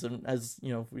Jones, and as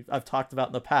I've talked about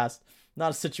in the past,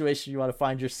 not a situation you want to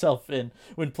find yourself in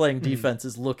when playing defense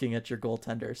is looking at your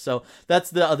goaltender. So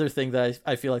that's the other thing that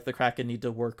I feel like the Kraken need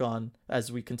to work on as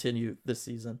we continue this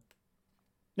season.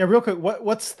 Now, real quick,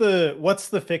 what's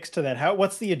the fix to that?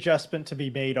 What's the adjustment to be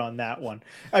made on that one?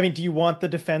 I mean, do you want the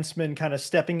defenseman kind of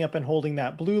stepping up and holding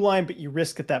that blue line, but you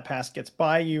risk that pass gets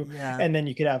by you, and then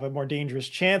you could have a more dangerous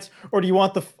chance? Or do you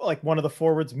want one of the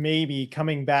forwards maybe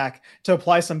coming back to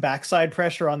apply some backside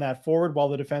pressure on that forward while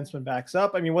the defenseman backs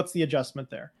up? I mean, what's the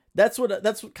adjustment there? That's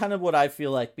kind of what I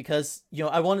feel like, because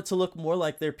I want it to look more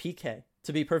like their PK.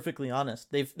 To be perfectly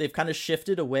honest, they've kind of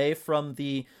shifted away from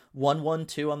the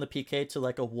 1-1-2 on the PK to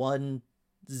like a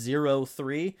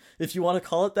 1-0-3, if you want to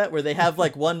call it that, where they have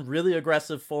like one really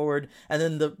aggressive forward, and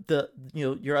then the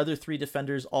your other three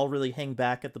defenders all really hang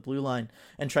back at the blue line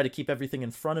and try to keep everything in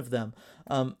front of them.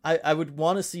 I would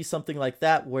want to see something like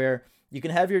that, where you can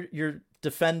have your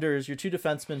defenders, your two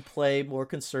defensemen, play more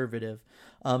conservative.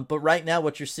 But right now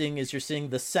what you're seeing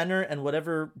the center and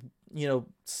whatever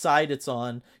side it's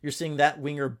on, you're seeing that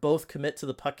winger both commit to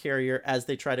the puck carrier as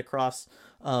they try to cross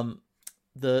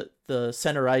the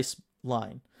center ice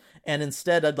line. And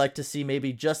instead, I'd like to see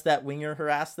maybe just that winger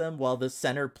harass them while the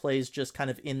center plays just kind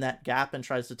of in that gap and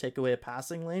tries to take away a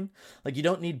passing lane. Like, you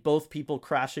don't need both people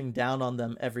crashing down on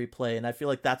them every play. And I feel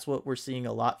like that's what we're seeing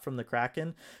a lot from the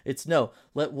Kraken. It's no,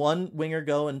 let one winger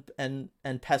go and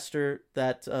pester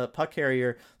that puck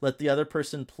carrier. Let the other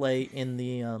person play in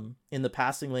the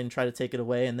passing lane, try to take it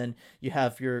away. And then you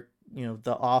have your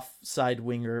the offside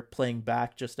winger playing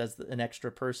back just as an extra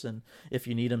person if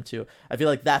you need him to. I feel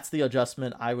like that's the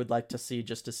adjustment I would like to see,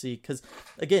 because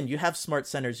again, you have smart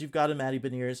centers. You've got a Matty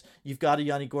Beniers, you've got a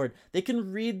Yanni Gourde. They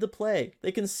can read the play.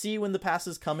 They can see when the pass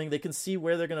is coming. They can see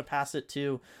where they're going to pass it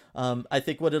to. I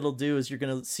think what it'll do is you're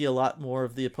going to see a lot more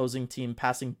of the opposing team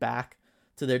passing back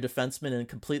to their defensemen and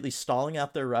completely stalling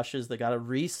out their rushes. They got to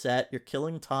reset. You're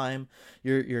killing time.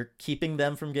 You're keeping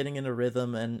them from getting in a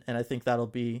rhythm. And I think that'll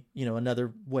be,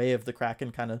 another way of the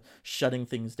Kraken kind of shutting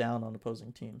things down on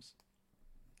opposing teams.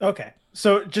 Okay.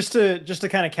 So just to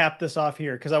kind of cap this off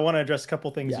here, because I want to address a couple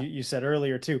things you said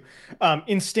earlier too.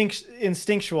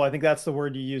 Instinctual, I think that's the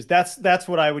word you used. That's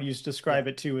what I would use to describe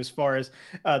it too, as far as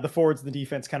the forwards and the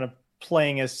defense kind of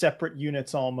playing as separate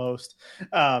units almost.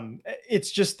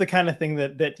 It's just the kind of thing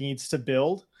that needs to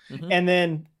build. Mm-hmm. And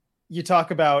then you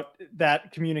talk about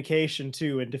that communication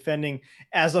too, and defending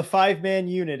as a 5-man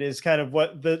unit is kind of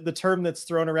what the term that's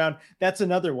thrown around. That's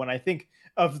another one. I think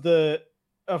of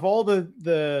all the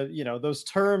those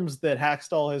terms that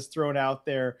Hackstall has thrown out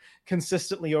there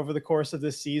consistently over the course of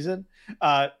this season,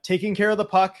 taking care of the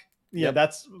puck,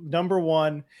 that's number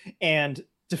one, and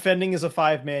defending as a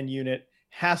 5-man unit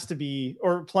has to be,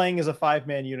 or playing as a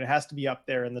 5-man unit has to be up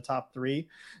there in the top 3.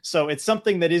 So it's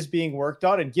something that is being worked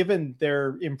on, and given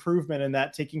their improvement in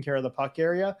that taking care of the puck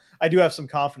area, I do have some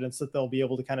confidence that they'll be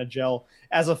able to kind of gel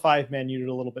as a 5-man unit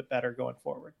a little bit better going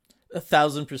forward.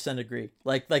 1,000% agree.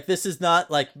 Like this is not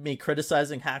like me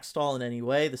criticizing Hackstall in any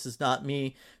way. This is not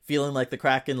me feeling like the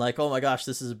Kraken, like, oh my gosh,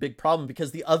 this is a big problem,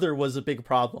 because the other was a big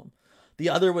problem. The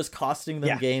other was costing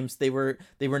them games. They were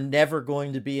never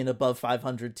going to be an above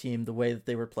 500 team the way that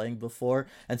they were playing before.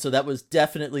 And so that was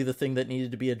definitely the thing that needed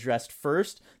to be addressed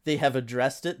first. They have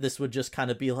addressed it. This would just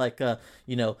kind of be like,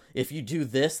 if you do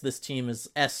this team is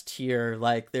S tier.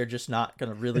 Like, they're just not going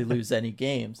to really lose any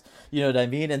games. You know what I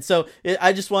mean? And so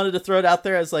I just wanted to throw it out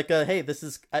there as like, hey, this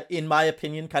is, in my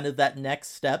opinion, kind of that next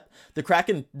step. The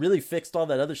Kraken really fixed all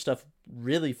that other stuff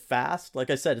really fast. Like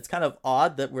I said, it's kind of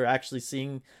odd that we're actually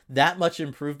seeing that much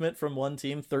improvement from one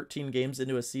team 13 games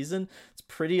into a season. It's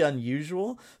pretty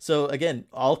unusual. So again,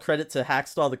 all credit to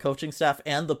Hackstall, the coaching staff,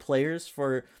 and the players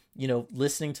for,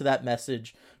 listening to that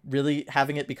message, really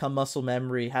having it become muscle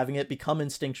memory, having it become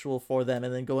instinctual for them,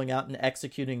 and then going out and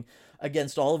executing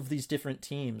against all of these different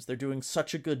teams. They're doing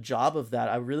such a good job of that.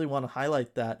 I really want to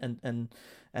highlight that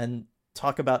and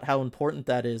talk about how important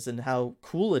that is and how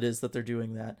cool it is that they're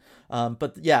doing that.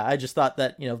 But yeah, I just thought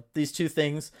that, these two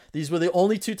things, these were the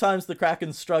only 2 times the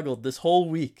Kraken struggled this whole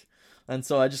week. And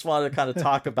so I just wanted to kind of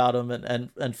talk about them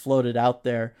and float it out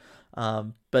there.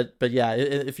 But yeah,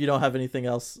 if you don't have anything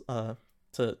else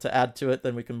to add to it,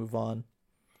 then we can move on.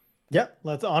 Yep,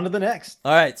 let's on to the next.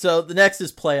 All right, so the next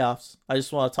is playoffs. I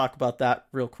just want to talk about that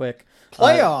real quick.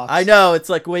 Playoffs? I know, it's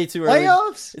like way too early.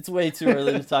 Playoffs? It's way too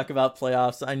early to talk about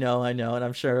playoffs. I know, and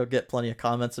I'm sure I'll get plenty of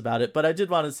comments about it. But I did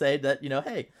want to say that,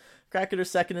 hey, Kraken are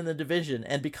second in the division.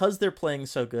 And because they're playing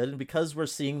so good, and because we're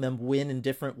seeing them win in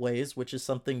different ways, which is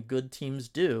something good teams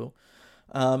do,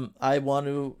 I want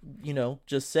to,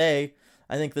 just say,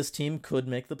 I think this team could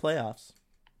make the playoffs.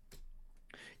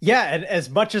 Yeah, and as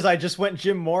much as I just went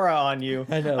Jim Mora on you,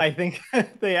 I think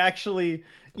they actually,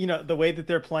 the way that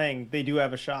they're playing, they do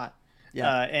have a shot.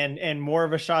 Yeah, and more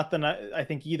of a shot than I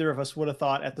think either of us would have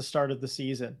thought at the start of the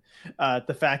season.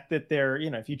 The fact that they're,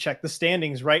 if you check the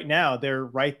standings right now, they're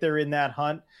right there in that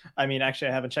hunt. I mean, actually,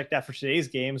 I haven't checked that for today's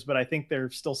games, but I think they're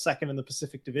still second in the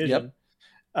Pacific Division.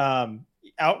 Yep.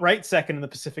 Outright second in the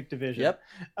Pacific Division.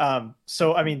 Yep.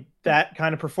 So, I mean, that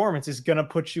kind of performance is going to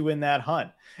put you in that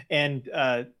hunt. And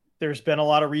there's been a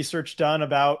lot of research done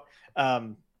about,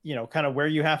 kind of where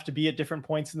you have to be at different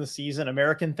points in the season.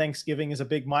 American Thanksgiving is a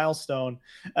big milestone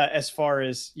as far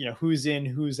as, who's in,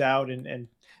 who's out, and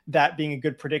that being a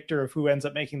good predictor of who ends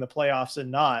up making the playoffs and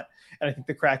not. And I think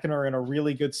the Kraken are in a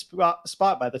really good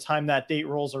spot by the time that date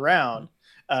rolls around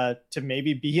to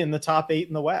maybe be in the top 8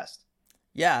 in the West.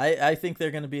 Yeah, I think they're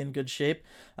going to be in good shape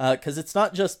because it's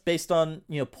not just based on,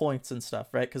 points and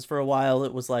stuff, right? Because for a while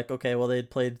it was like, okay, well, they'd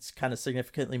played kind of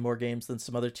significantly more games than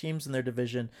some other teams in their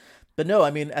division. But no,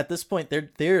 I mean, at this point,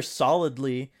 they're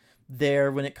solidly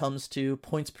there when it comes to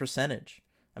points percentage.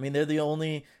 I mean,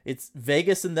 it's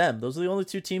Vegas and them. Those are the only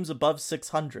 2 teams above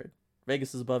 600.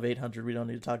 Vegas is above 800. We don't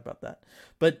need to talk about that.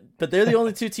 But they're the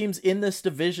only 2 teams in this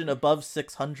division above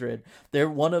 600. They're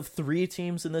one of 3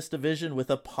 teams in this division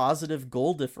with a positive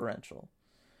goal differential,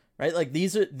 right? Like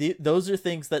those are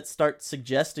things that start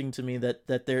suggesting to me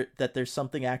that there's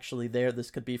something actually there.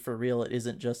 This could be for real. It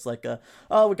isn't just like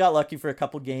we got lucky for a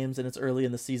couple games and it's early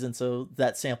in the season, so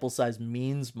that sample size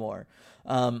means more.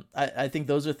 I think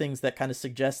those are things that kind of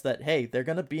suggest that, hey, they're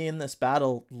going to be in this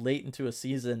battle late into a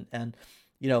season, and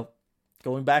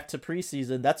going back to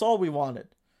preseason, that's all we wanted.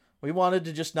 We wanted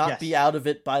to just not be out of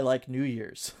it by like New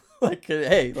Year's. Like,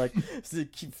 hey, like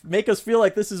make us feel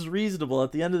like this is reasonable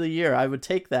at the end of the year. I would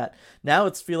take that. Now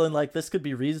it's feeling like this could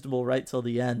be reasonable right till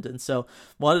the end. And so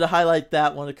wanted to highlight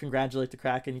that, wanted to congratulate the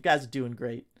Kraken. You guys are doing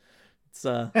great. It's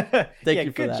thank you for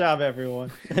that. Good job,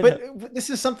 everyone. But this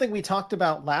is something we talked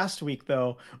about last week,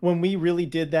 though, when we really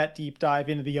did that deep dive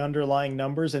into the underlying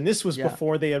numbers. And this was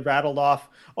before they had rattled off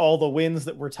all the wins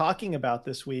that we're talking about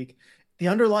this week. The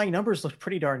underlying numbers looked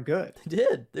pretty darn good. They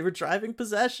did. They were driving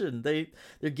possession.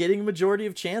 They're getting a majority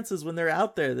of chances when they're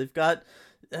out there. They've got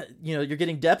you're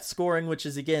getting depth scoring, which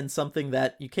is again something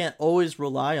that you can't always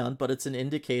rely on, but it's an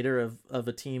indicator of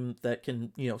a team that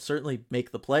can, certainly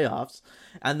make the playoffs.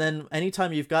 And then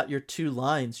anytime you've got your two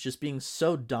lines just being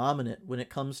so dominant when it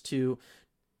comes to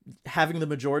having the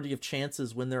majority of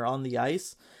chances when they're on the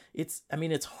ice, it's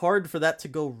hard for that to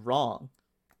go wrong.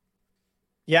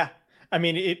 Yeah. I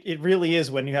mean, it really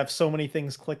is when you have so many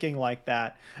things clicking like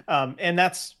that. And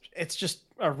it's just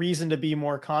a reason to be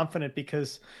more confident,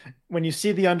 because when you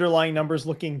see the underlying numbers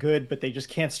looking good, but they just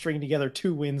can't string together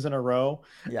 2 wins in a row,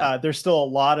 there's still a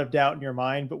lot of doubt in your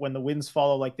mind. But when the wins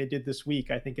follow like they did this week,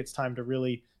 I think it's time to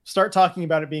really start talking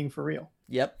about it being for real.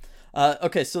 Yep.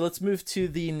 Okay, so let's move to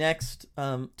the next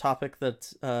topic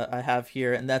that I have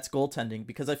here, and that's goaltending,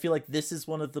 because I feel like this is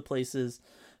one of the places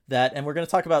that, and we're going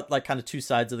to talk about like kind of two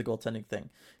sides of the goaltending thing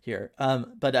here.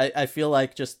 But I feel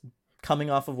like, just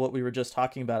coming off of what we were just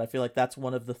talking about, I feel like that's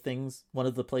one of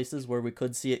the places where we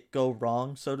could see it go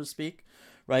wrong, so to speak,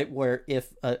 right? Where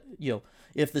if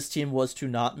this team was to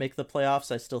not make the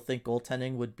playoffs, I still think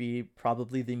goaltending would be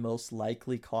probably the most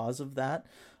likely cause of that.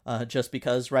 Just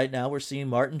because right now we're seeing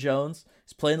Martin Jones.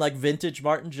 He's playing like vintage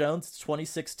Martin Jones. It's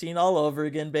 2016 all over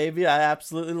again, baby. I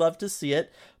absolutely love to see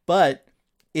it. But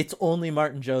it's only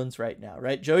Martin Jones right now,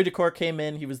 right? Joey Daccord came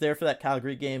in. He was there for that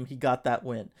Calgary game. He got that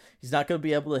win. He's not going to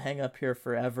be able to hang up here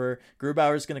forever.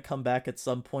 Grubauer is going to come back at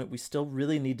some point. We still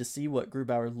really need to see what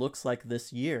Grubauer looks like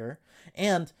this year.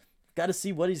 And got to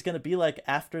see what he's going to be like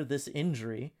after this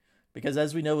injury. Because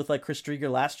as we know with like Chris Driedger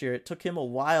last year, it took him a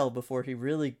while before he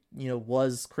really,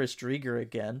 was Chris Driedger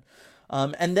again.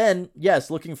 And then, yes,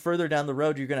 looking further down the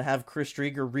road, you're going to have Chris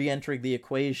Driedger re-entering the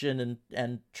equation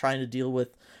and trying to deal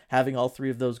with having all three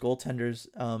of those goaltenders,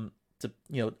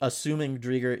 assuming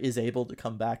Driedger is able to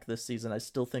come back this season. I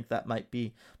still think that might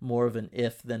be more of an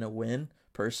if than a win,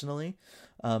 personally.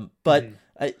 But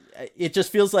it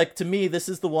just feels like, to me, this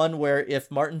is the one where if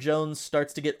Martin Jones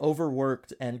starts to get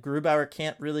overworked and Grubauer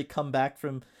can't really come back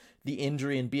from the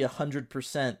injury and be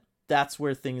 100%, that's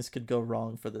where things could go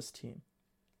wrong for this team.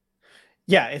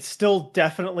 Yeah, it's still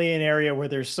definitely an area where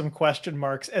there's some question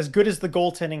marks. As good as the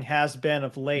goaltending has been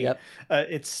of late,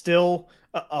 it's still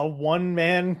a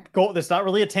one-man goal. That's not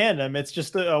really a tandem. It's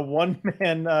just a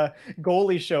one-man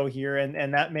goalie show here,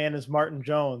 and that man is Martin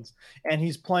Jones, and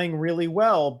he's playing really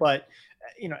well. But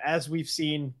as we've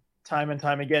seen time and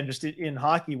time again, just in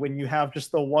hockey, when you have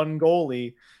just the one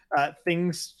goalie,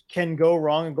 things can go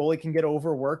wrong. A goalie can get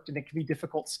overworked, and it can be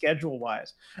difficult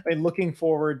schedule-wise. I mean, looking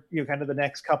forward, kind of the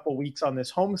next couple weeks on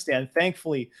this homestand,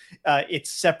 thankfully, it's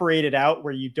separated out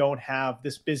where you don't have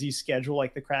this busy schedule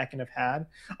like the Kraken have had.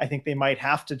 I think they might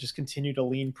have to just continue to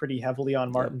lean pretty heavily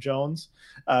on Martin Jones,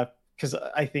 because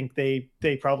I think they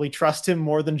probably trust him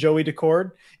more than Joey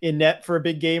Daccord in net for a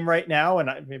big game right now.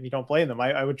 And maybe don't blame them.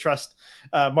 I would trust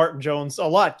Martin Jones a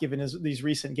lot given these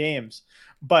recent games.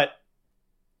 But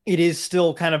it is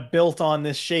still kind of built on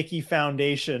this shaky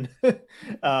foundation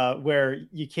where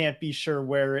you can't be sure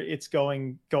where it's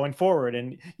going forward.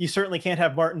 And you certainly can't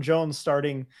have Martin Jones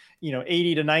starting,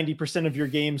 80 to 90% of your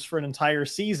games for an entire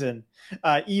season.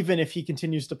 Even if he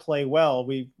continues to play well,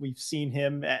 we've seen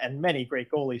him and many great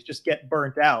goalies just get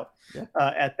burnt out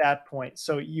at that point.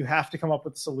 So you have to come up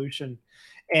with a solution.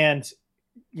 And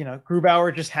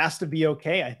Grubauer just has to be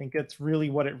okay. I think that's really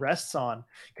what it rests on,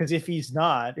 because if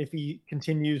he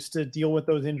continues to deal with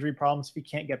those injury problems, if he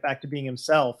can't get back to being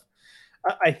himself,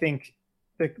 I think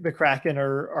the Kraken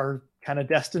are kind of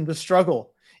destined to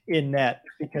struggle in net,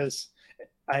 because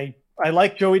I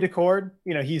like Joey Daccord.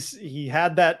 He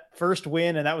had that first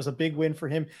win, and that was a big win for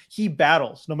him. He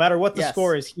battles no matter what the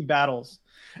score is. He battles.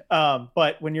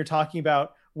 But when you're talking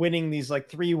about winning these like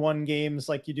 3-1 games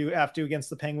like you do have to against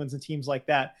the Penguins and teams like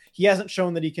that, he hasn't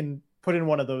shown that he can put in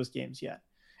one of those games yet.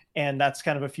 And that's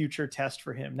kind of a future test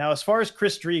for him. Now, as far as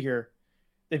Chris Driedger,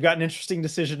 they've got an interesting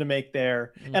decision to make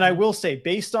there. Mm-hmm. And I will say,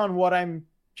 based on what I'm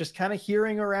just kind of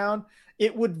hearing around,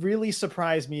 it would really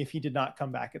surprise me if he did not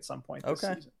come back at some point this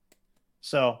season.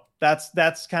 So that's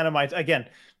kind of again,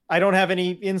 I don't have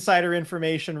any insider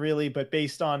information really, but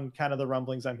based on kind of the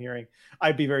rumblings I'm hearing,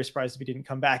 I'd be very surprised if he didn't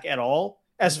come back at all.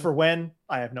 As for when,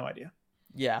 I have no idea.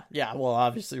 Yeah. Well,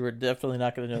 obviously, we're definitely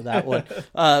not going to know that one.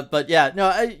 But yeah,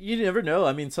 no, you never know.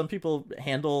 I mean, some people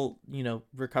handle,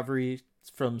 recovery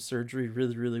from surgery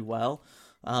really, really well.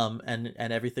 And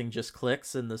everything just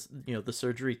clicks, and the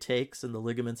surgery takes, and the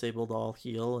ligaments able to all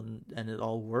heal, and it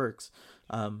all works.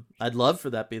 I'd love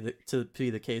for that to be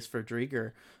the case for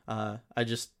Driedger.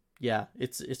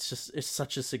 It's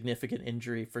such a significant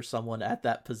injury for someone at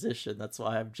that position. That's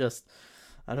why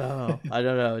I don't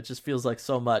know. It just feels like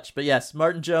so much. But yes,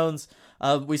 Martin Jones,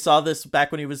 we saw this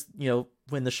back when he was,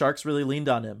 when the Sharks really leaned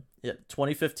on him Yeah,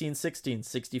 2015-16,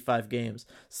 65 games.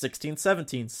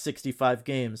 16-17, 65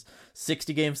 games.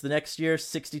 60 games the next year,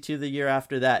 62 the year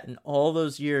after that. And all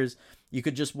those years, you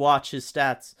could just watch his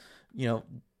stats,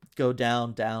 go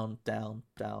down, down, down,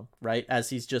 down, right? As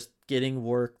he's just getting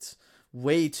worked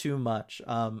way too much.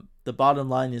 The bottom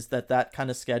line is that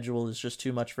kind of schedule is just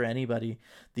too much for anybody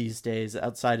these days,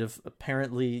 outside of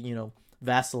apparently,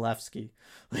 Vasilevsky.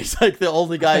 He's like the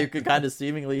only guy who could kind of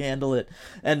seemingly handle it,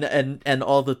 and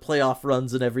all the playoff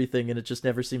runs and everything, and it just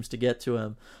never seems to get to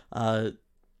him.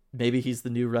 Maybe he's the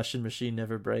new Russian machine,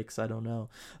 never breaks. I don't know.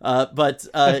 But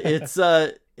it's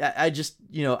I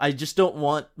just don't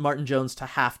want Martin Jones to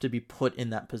have to be put in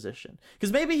that position,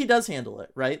 because maybe he does handle it,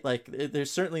 right? Like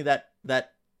there's certainly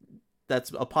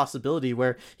that's a possibility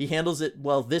where he handles it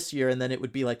well this year, and then it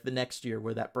would be like the next year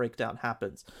where that breakdown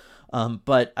happens.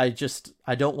 But I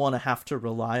don't want to have to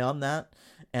rely on that.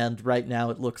 And right now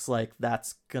it looks like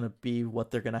that's going to be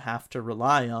what they're going to have to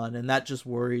rely on. And that just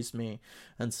worries me.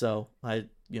 And so I,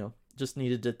 just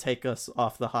needed to take us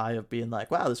off the high of being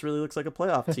like, wow, this really looks like a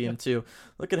playoff team to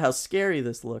look at how scary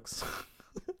this looks.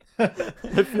 I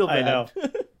feel bad. I know.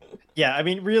 Yeah, I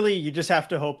mean, really, you just have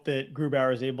to hope that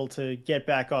Grubauer is able to get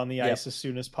back on the ice as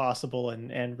soon as possible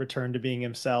and return to being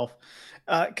himself.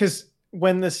 Because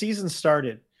when the season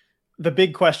started, the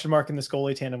big question mark in this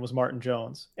goalie tandem was Martin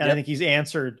Jones. And I think he's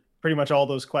answered pretty much all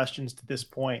those questions to this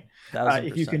point.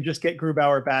 If you can just get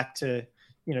Grubauer back to,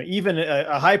 even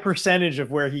a high percentage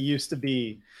of where he used to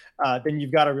be, then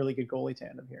you've got a really good goalie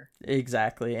tandem here.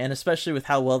 Exactly. And especially with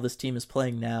how well this team is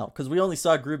playing now, because we only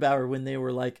saw Grubauer when they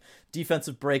were like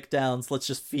defensive breakdowns. Let's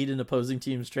just feed an opposing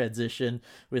team's transition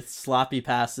with sloppy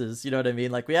passes. You know what I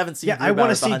mean? Like we haven't seen. Yeah, I want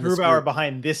to see Grubauer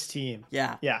behind this team.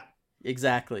 Yeah. Yeah.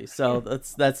 Exactly. So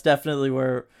that's definitely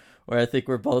where I think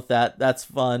we're both at. That's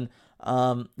fun.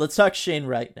 Let's talk Shane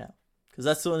Wright now, because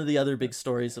that's one of the other big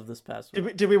stories of this past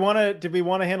week. Did we want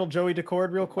to handle Joey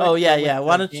Daccord real quick? Oh yeah.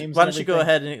 Why don't you go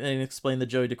ahead and explain the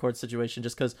Joey Daccord situation,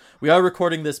 just because we are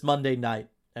recording this Monday night,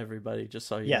 everybody, just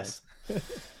so you know.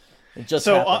 It just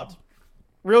happened.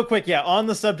 Real quick, on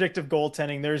the subject of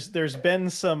goaltending, there's been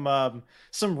some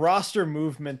roster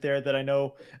movement there that I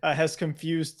know has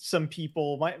confused some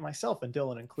people, myself and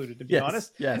Dylan included, to be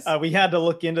honest. Yes. We had to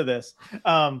look into this.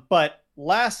 But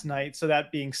last night, so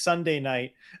that being Sunday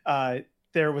night,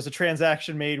 there was a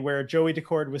transaction made where Joey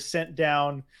Daccord was sent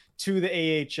down to the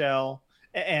AHL,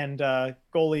 and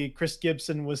goalie Christopher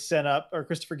Gibson was sent up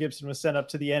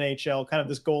to the NHL, kind of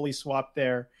this goalie swap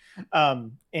there.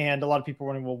 And a lot of people were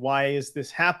wondering, well, why is this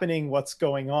happening? What's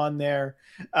going on there?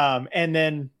 And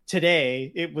then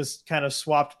today it was kind of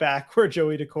swapped back where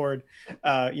Joey Daccord,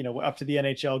 up to the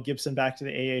NHL, Gibson back to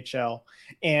the AHL.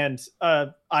 And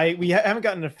we haven't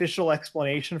gotten an official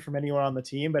explanation from anyone on the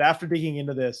team, but after digging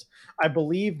into this, I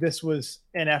believe this was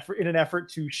in an effort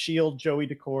to shield Joey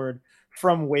Daccord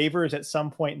from waivers at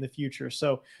some point in the future.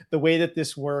 So the way that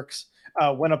this works,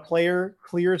 when a player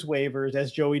clears waivers,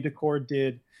 as Joey Daccord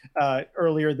did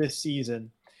earlier this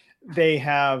season, they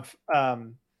have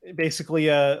basically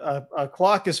a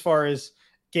clock as far as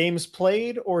games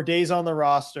played or days on the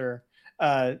roster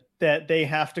that they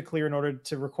have to clear in order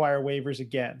to require waivers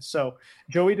again. So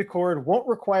Joey Daccord won't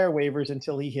require waivers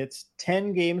until he hits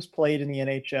 10 games played in the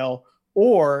NHL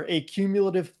or a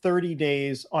cumulative 30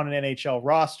 days on an NHL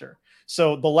roster.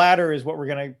 So the latter is what we're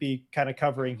going to be kind of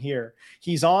covering here.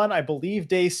 He's on, I believe,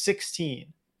 day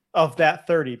 16 of that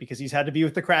 30, because he's had to be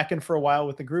with the Kraken for a while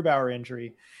with the Grubauer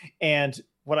injury. And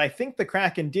what I think the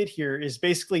Kraken did here is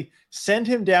basically send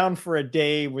him down for a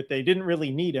day where they didn't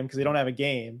really need him because they don't have a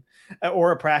game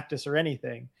or a practice or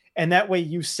anything. And that way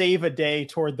you save a day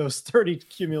toward those 30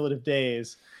 cumulative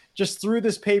days just through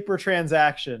this paper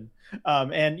transaction.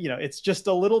 And, it's just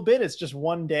a little bit, it's just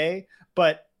one day,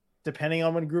 but depending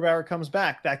on when Grubauer comes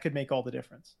back, that could make all the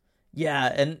difference.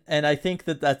 Yeah, and I think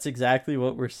that's exactly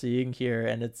what we're seeing here,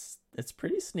 and it's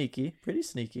pretty sneaky.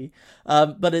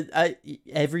 But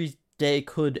every day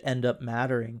could end up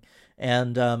mattering,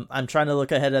 and I'm trying to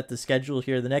look ahead at the schedule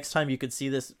here. The next time you could see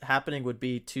this happening would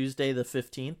be Tuesday the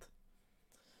 15th.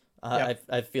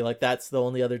 I feel like that's the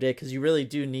only other day, because you really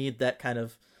do need that kind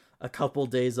of a couple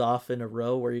days off in a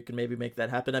row where you can maybe make that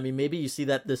happen. I mean, maybe you see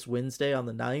that this Wednesday on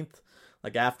the 9th.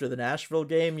 Like after the Nashville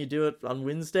game, you do it on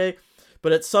Wednesday.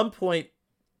 But at some point,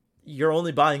 you're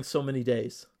only buying so many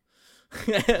days.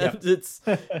 And it's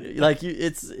like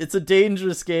it's a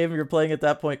dangerous game you're playing at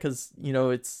that point, because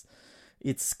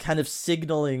it's kind of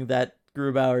signaling that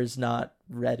Grubauer is not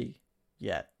ready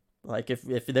yet. Like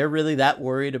if they're really that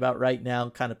worried about right now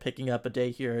kind of picking up a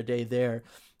day here, a day there,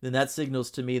 then that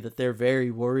signals to me that they're very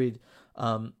worried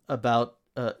about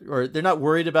or they're not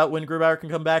worried about when Grubauer can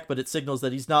come back, but it signals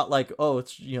that he's not like, oh,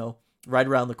 it's, right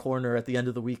around the corner at the end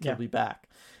of the week, he'll be back.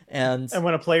 And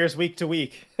when a player's week to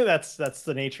week, that's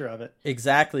the nature of it.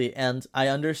 Exactly. And I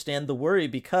understand the worry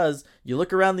because you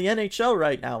look around the NHL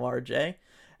right now, RJ,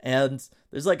 and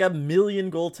there's like 1 million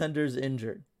goaltenders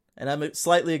injured. And I'm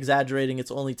slightly exaggerating,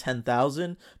 it's only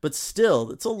 10,000, but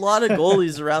still, it's a lot of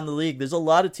goalies around the league. There's a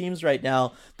lot of teams right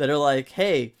now that are like,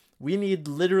 hey, we need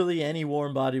literally any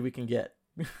warm body we can get.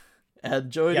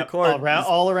 And Joey Daccord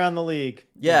all around the league.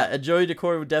 Yeah, and Joey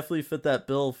Daccord would definitely fit that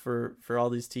bill for all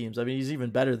these teams. I mean, he's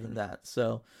even better than that.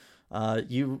 So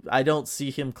I don't see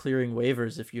him clearing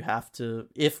waivers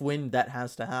when that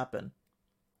has to happen.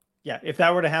 Yeah, if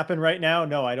that were to happen right now,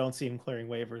 no, I don't see him clearing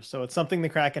waivers. So it's something the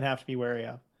Kraken have to be wary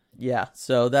of. Yeah,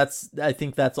 so I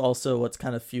think that's also what's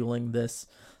kind of fueling this.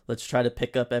 Let's try to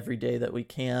pick up every day that we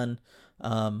can.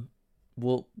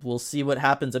 We'll see what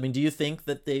happens. I mean, do you think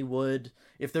that they would,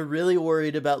 if they're really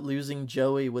worried about losing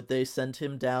Joey, would they send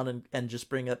him down and just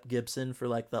bring up Gibson for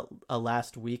like a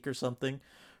last week or something?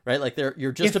 Right? Like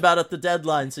you're just about at the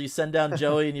deadline, so you send down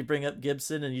Joey and you bring up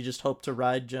Gibson and you just hope to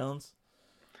ride Jones?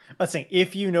 Let's think.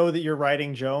 If you know that you're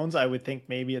riding Jones, I would think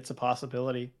maybe it's a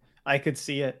possibility. I could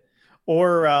see it.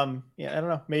 Or, I don't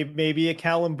know, maybe a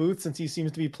Callum Booth, since he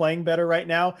seems to be playing better right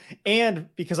now.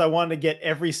 And because I wanted to get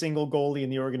every single goalie in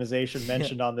the organization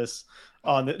mentioned on this,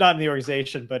 not in the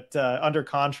organization, but under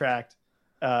contract,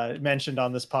 mentioned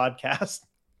on this podcast.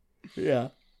 Yeah.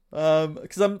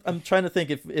 Because I'm trying to think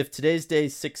if today's day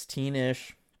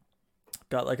 16-ish,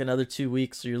 got like another 2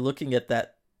 weeks. So you're looking at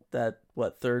that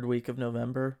third week of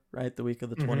November, right? The week of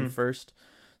the 21st.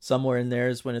 Somewhere in there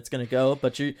is when it's going to go.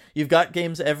 But you've got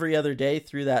games every other day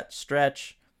through that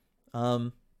stretch,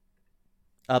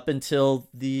 up until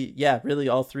really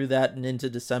all through that and into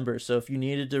December. So if you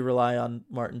needed to rely on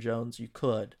Martin Jones, you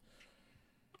could.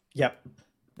 Yep.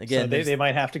 Again, so they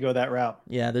might have to go that route.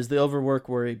 Yeah, there's the overwork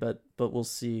worry, but we'll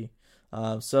see.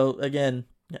 So again,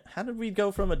 how did we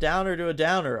go from a downer to a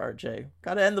downer, RJ?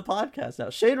 Got to end the podcast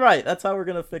now. Shane Wright, that's how we're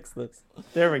gonna fix this.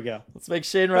 There we go. Let's make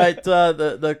Shane Wright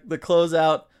the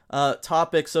closeout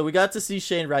topic. So we got to see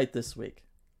Shane Wright this week.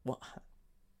 Well,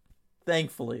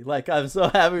 thankfully, like I'm so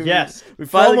happy. Yes, we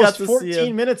finally got to 14 see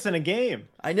him. minutes in a game.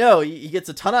 I know he gets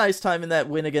a ton of ice time in that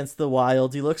win against the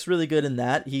Wild. He looks really good in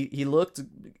that. He looked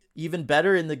even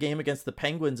better in the game against the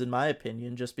Penguins, in my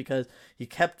opinion, just because he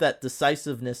kept that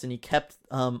decisiveness and he kept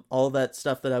all that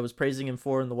stuff that I was praising him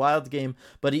for in the Wild game,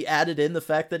 but he added in the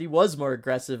fact that he was more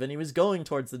aggressive and he was going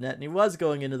towards the net and he was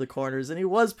going into the corners and he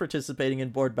was participating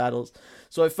in board battles.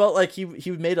 So I felt like he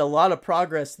made a lot of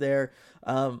progress there.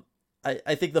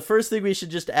 I think the first thing we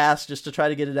should just ask, just to try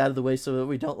to get it out of the way so that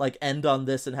we don't like end on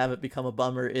this and have it become a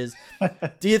bummer, is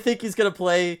do you think he's going to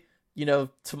play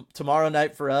tomorrow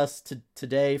night for us,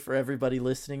 today for everybody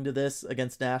listening to this,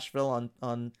 against Nashville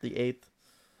on the 8th?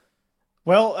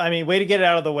 Well, I mean, way to get it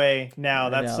out of the way now.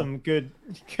 That's some good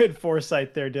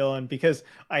foresight there, Dylan, because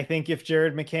I think if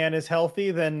Jared McCann is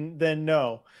healthy, then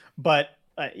no. But,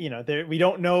 we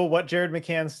don't know what Jared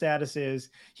McCann's status is.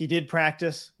 He did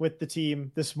practice with the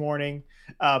team this morning.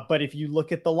 But if you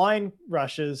look at the line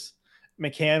rushes,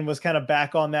 McCann was kind of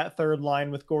back on that third line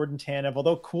with Gordon Tanev,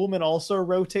 although Kuhlman also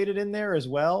rotated in there as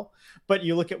well. But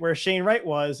you look at where Shane Wright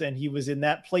was, and he was in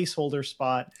that placeholder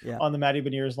spot on the Matty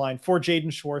Beniers line for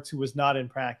Jaden Schwartz, who was not in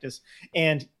practice.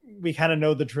 And we kind of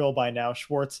know the drill by now.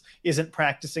 Schwartz isn't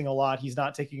practicing a lot. He's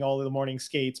not taking all of the morning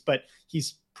skates, but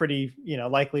he's pretty,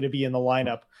 likely to be in the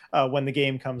lineup when the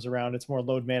game comes around. It's more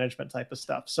load management type of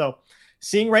stuff. So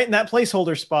seeing Wright in that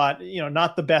placeholder spot,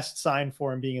 not the best sign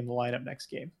for him being in the lineup next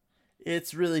game.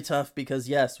 It's really tough because,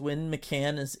 yes, when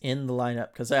McCann is in the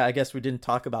lineup, because I guess we didn't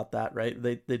talk about that, right?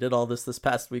 They did all this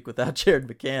past week without Jared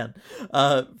McCann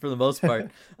for the most part.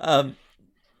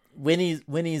 When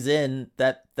he's in,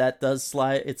 that does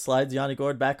slide. It slides Yanni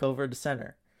Gourde back over to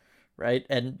center, right?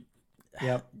 And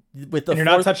with the you're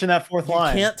not touching that fourth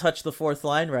line. You can't touch the fourth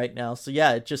line right now. So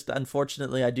yeah, it just,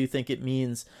 unfortunately, I do think it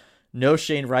means no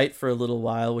Shane Wright for a little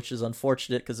while, which is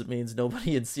unfortunate because it means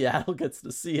nobody in Seattle gets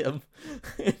to see him.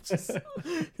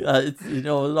 It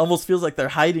almost feels like they're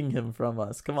hiding him from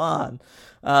us. Come on.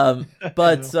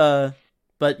 But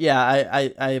yeah,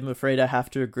 I am afraid I have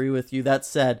to agree with you. That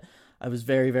said, I was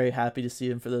very, very happy to see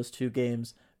him for those 2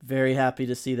 games. Very happy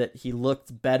to see that he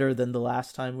looked better than the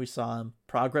last time we saw him.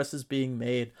 Progress is being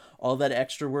made. All that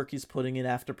extra work he's putting in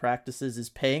after practices is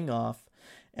paying off.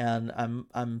 And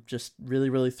I'm just really,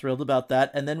 really thrilled about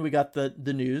that. And then we got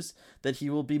the news that he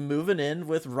will be moving in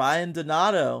with Ryan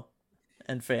Donato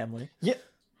and family.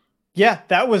 Yeah,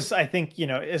 that was, I think,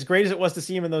 as great as it was to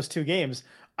see him in those 2 games,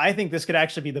 I think this could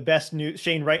actually be the best news,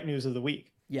 Shane Wright news of the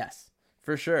week. Yes,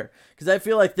 for sure. Because I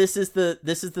feel like this is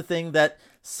the thing that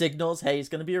signals, hey, he's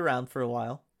going to be around for a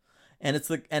while, and it's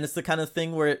the kind of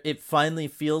thing where it finally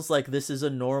feels like this is a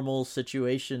normal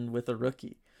situation with a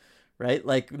rookie, right?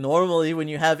 Like normally when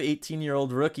you have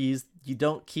 18-year-old rookies, you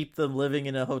don't keep them living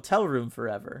in a hotel room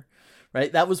forever.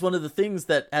 Right. That was one of the things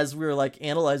that as we were like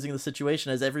analyzing the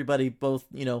situation, as everybody both,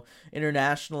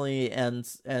 internationally and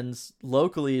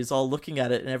locally is all looking at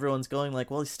it, and everyone's going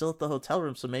like, well, he's still at the hotel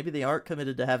room, so maybe they aren't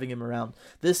committed to having him around.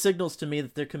 This signals to me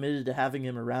that they're committed to having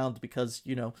him around because,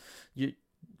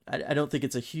 I don't think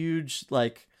it's a huge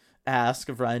like ask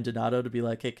of Ryan Donato to be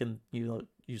like, hey, can you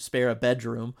spare a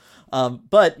bedroom?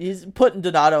 But he's putting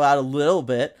Donato out a little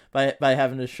bit by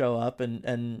having to show up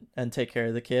and take care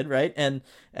of the kid, right? And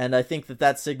I think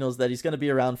that signals that he's going to be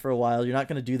around for a while. You're not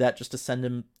going to do that just to send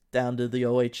him down to the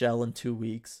OHL in 2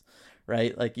 weeks,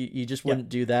 right? Like you just wouldn't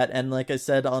do that. And like I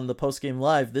said on the post-game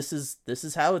live, this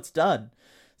is how it's done.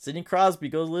 Sidney Crosby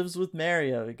lives with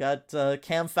Mario. We got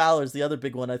Cam Fowler's the other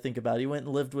big one I think about. He went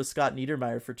and lived with Scott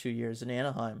Niedermayer for 2 years in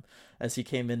Anaheim as he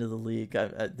came into the league.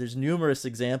 There's numerous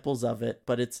examples of it,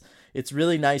 but it's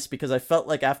really nice because I felt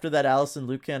like after that Alison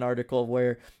Lukan article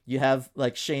where you have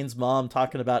like Shane's mom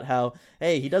talking about how,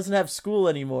 hey, he doesn't have school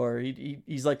anymore.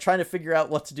 He's like trying to figure out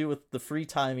what to do with the free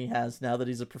time he has now that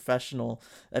he's a professional.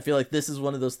 I feel like this is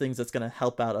one of those things that's going to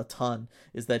help out a ton,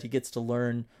 is that he gets to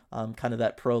learn kind of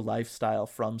that pro lifestyle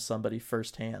from somebody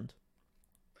firsthand.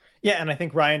 Yeah, and I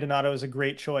think Ryan Donato is a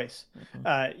great choice.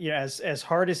 As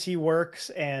hard as he works,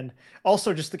 and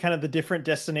also just the kind of the different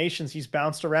destinations he's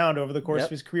bounced around over the course of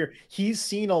his career, he's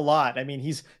seen a lot. I mean,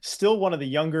 he's still one of the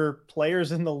younger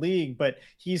players in the league, but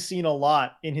he's seen a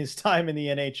lot in his time in the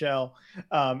NHL.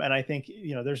 And I think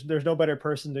there's no better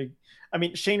person to. I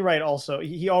mean, Shane Wright also,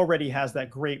 he already has that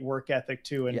great work ethic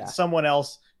too, and someone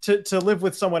else to live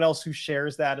with someone else who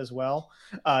shares that as well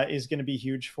is going to be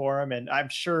huge for him. And I'm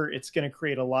sure it's going to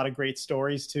create a lot of great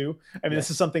stories too. I mean, this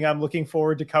is something I'm looking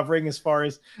forward to covering as far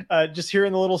as just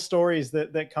hearing the little stories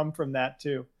that come from that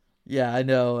too. Yeah, I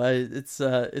know. It's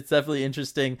definitely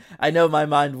interesting. I know my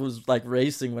mind was like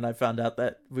racing when I found out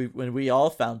that when we all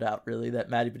found out really that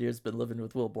Matty Bedear's been living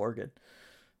with Will Borgen.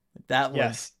 That one.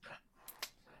 Yes.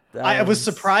 I was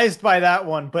surprised by that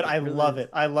one, but I love it.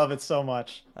 I love it so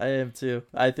much. I am too.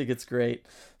 I think it's great.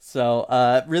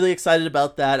 So really excited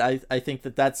about that. I think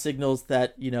that signals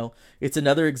that, it's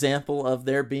another example of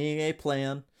there being a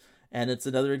plan. And it's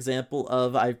another example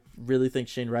of, I really think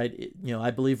Shane Wright,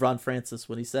 I believe Ron Francis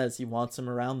when he says he wants him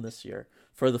around this year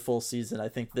for the full season. I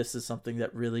think this is something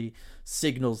that really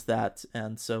signals that.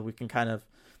 And so we can kind of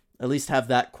at least have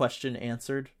that question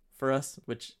answered for us,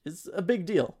 which is a big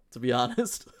deal, to be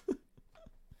honest.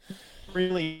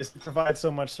 Really provides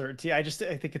so much certainty. I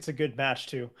think it's a good match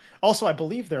too. Also, I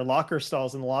believe their locker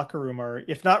stalls in the locker room are,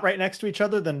 if not right next to each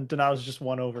other, then Donato's just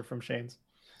one over from Shane's.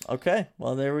 Okay,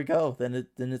 well there we go. Then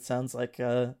it sounds like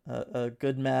a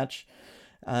good match,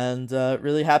 and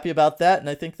really happy about that. And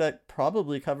I think that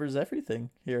probably covers everything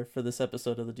here for this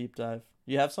episode of the Deep Dive.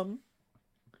 You have something?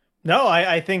 No,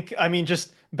 I think,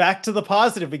 just back to the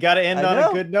positive. We got to end on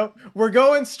a good note. We're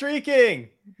going streaking.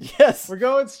 Yes. We're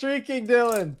going streaking,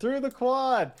 Dylan, through the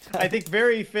quad. I think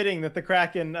very fitting that the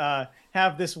Kraken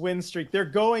have this win streak. They're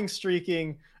going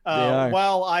streaking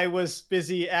while I was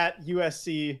busy at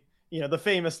USC, the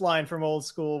famous line from old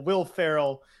school, Will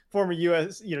Ferrell, former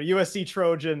USC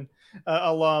Trojan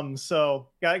alum. So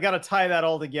got to tie that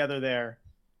all together there.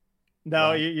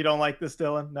 No, you don't like this,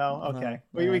 Dylan? No? Okay.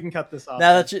 No. We can cut this off.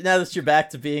 Now that you're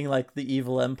back to being like the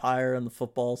evil empire and the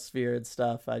football sphere and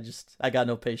stuff, I got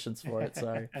no patience for it.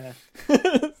 Sorry.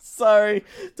 Sorry.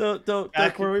 Don't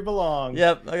back where we belong.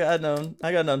 Yep.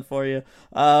 I got none for you.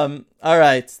 All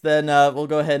right. Then we'll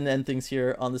go ahead and end things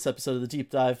here on this episode of the Deep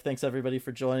Dive. Thanks everybody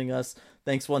for joining us.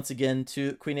 Thanks once again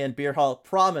to Queen Anne Beer Hall.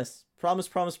 Promise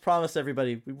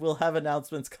everybody. We will have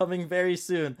announcements coming very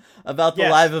soon about the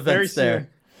live events there.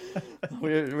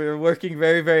 We're working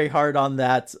very, very hard on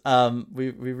that.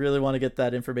 We really want to get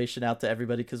that information out to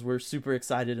everybody because we're super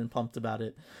excited and pumped about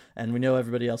it, and we know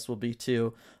everybody else will be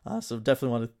too. So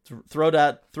definitely want to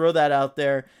throw that out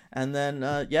there. And then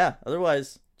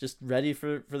otherwise just ready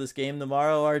for this game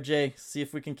tomorrow, RJ. See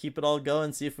if we can keep it all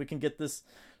going. See if we can get this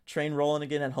train rolling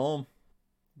again at home.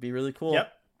 Be really cool.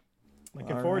 Yep.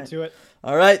 Looking forward to it.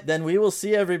 All right, then we will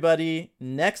see everybody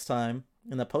next time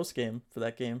in the post game for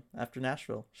that game after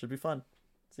Nashville. Should be fun.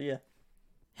 See ya.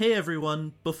 Hey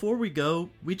everyone, before we go,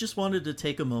 we just wanted to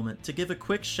take a moment to give a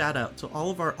quick shout out to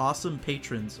all of our awesome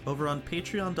patrons over on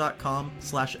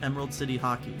patreon.com/Emerald City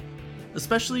Hockey,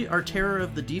 especially our Terror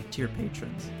of the Deep tier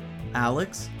patrons: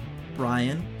 Alex,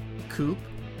 Brian, Coop,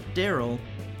 Daryl,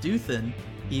 Duthin,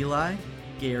 Eli,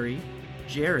 Gary,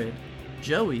 Jared,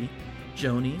 Joey,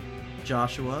 Joni,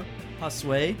 Joshua,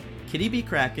 Hasway, Kitty B.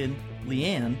 Kraken,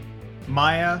 Leanne,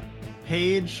 Maya,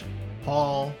 Paige,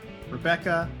 Paul,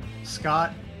 Rebecca,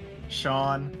 Scott,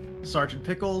 Sean, Sergeant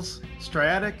Pickles,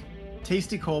 Striatic,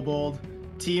 Tasty Kobold,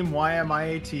 Team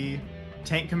YMIAT,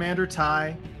 Tank Commander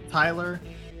Ty, Tyler,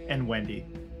 and Wendy.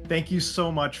 Thank you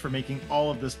so much for making all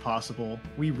of this possible.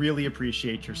 We really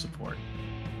appreciate your support.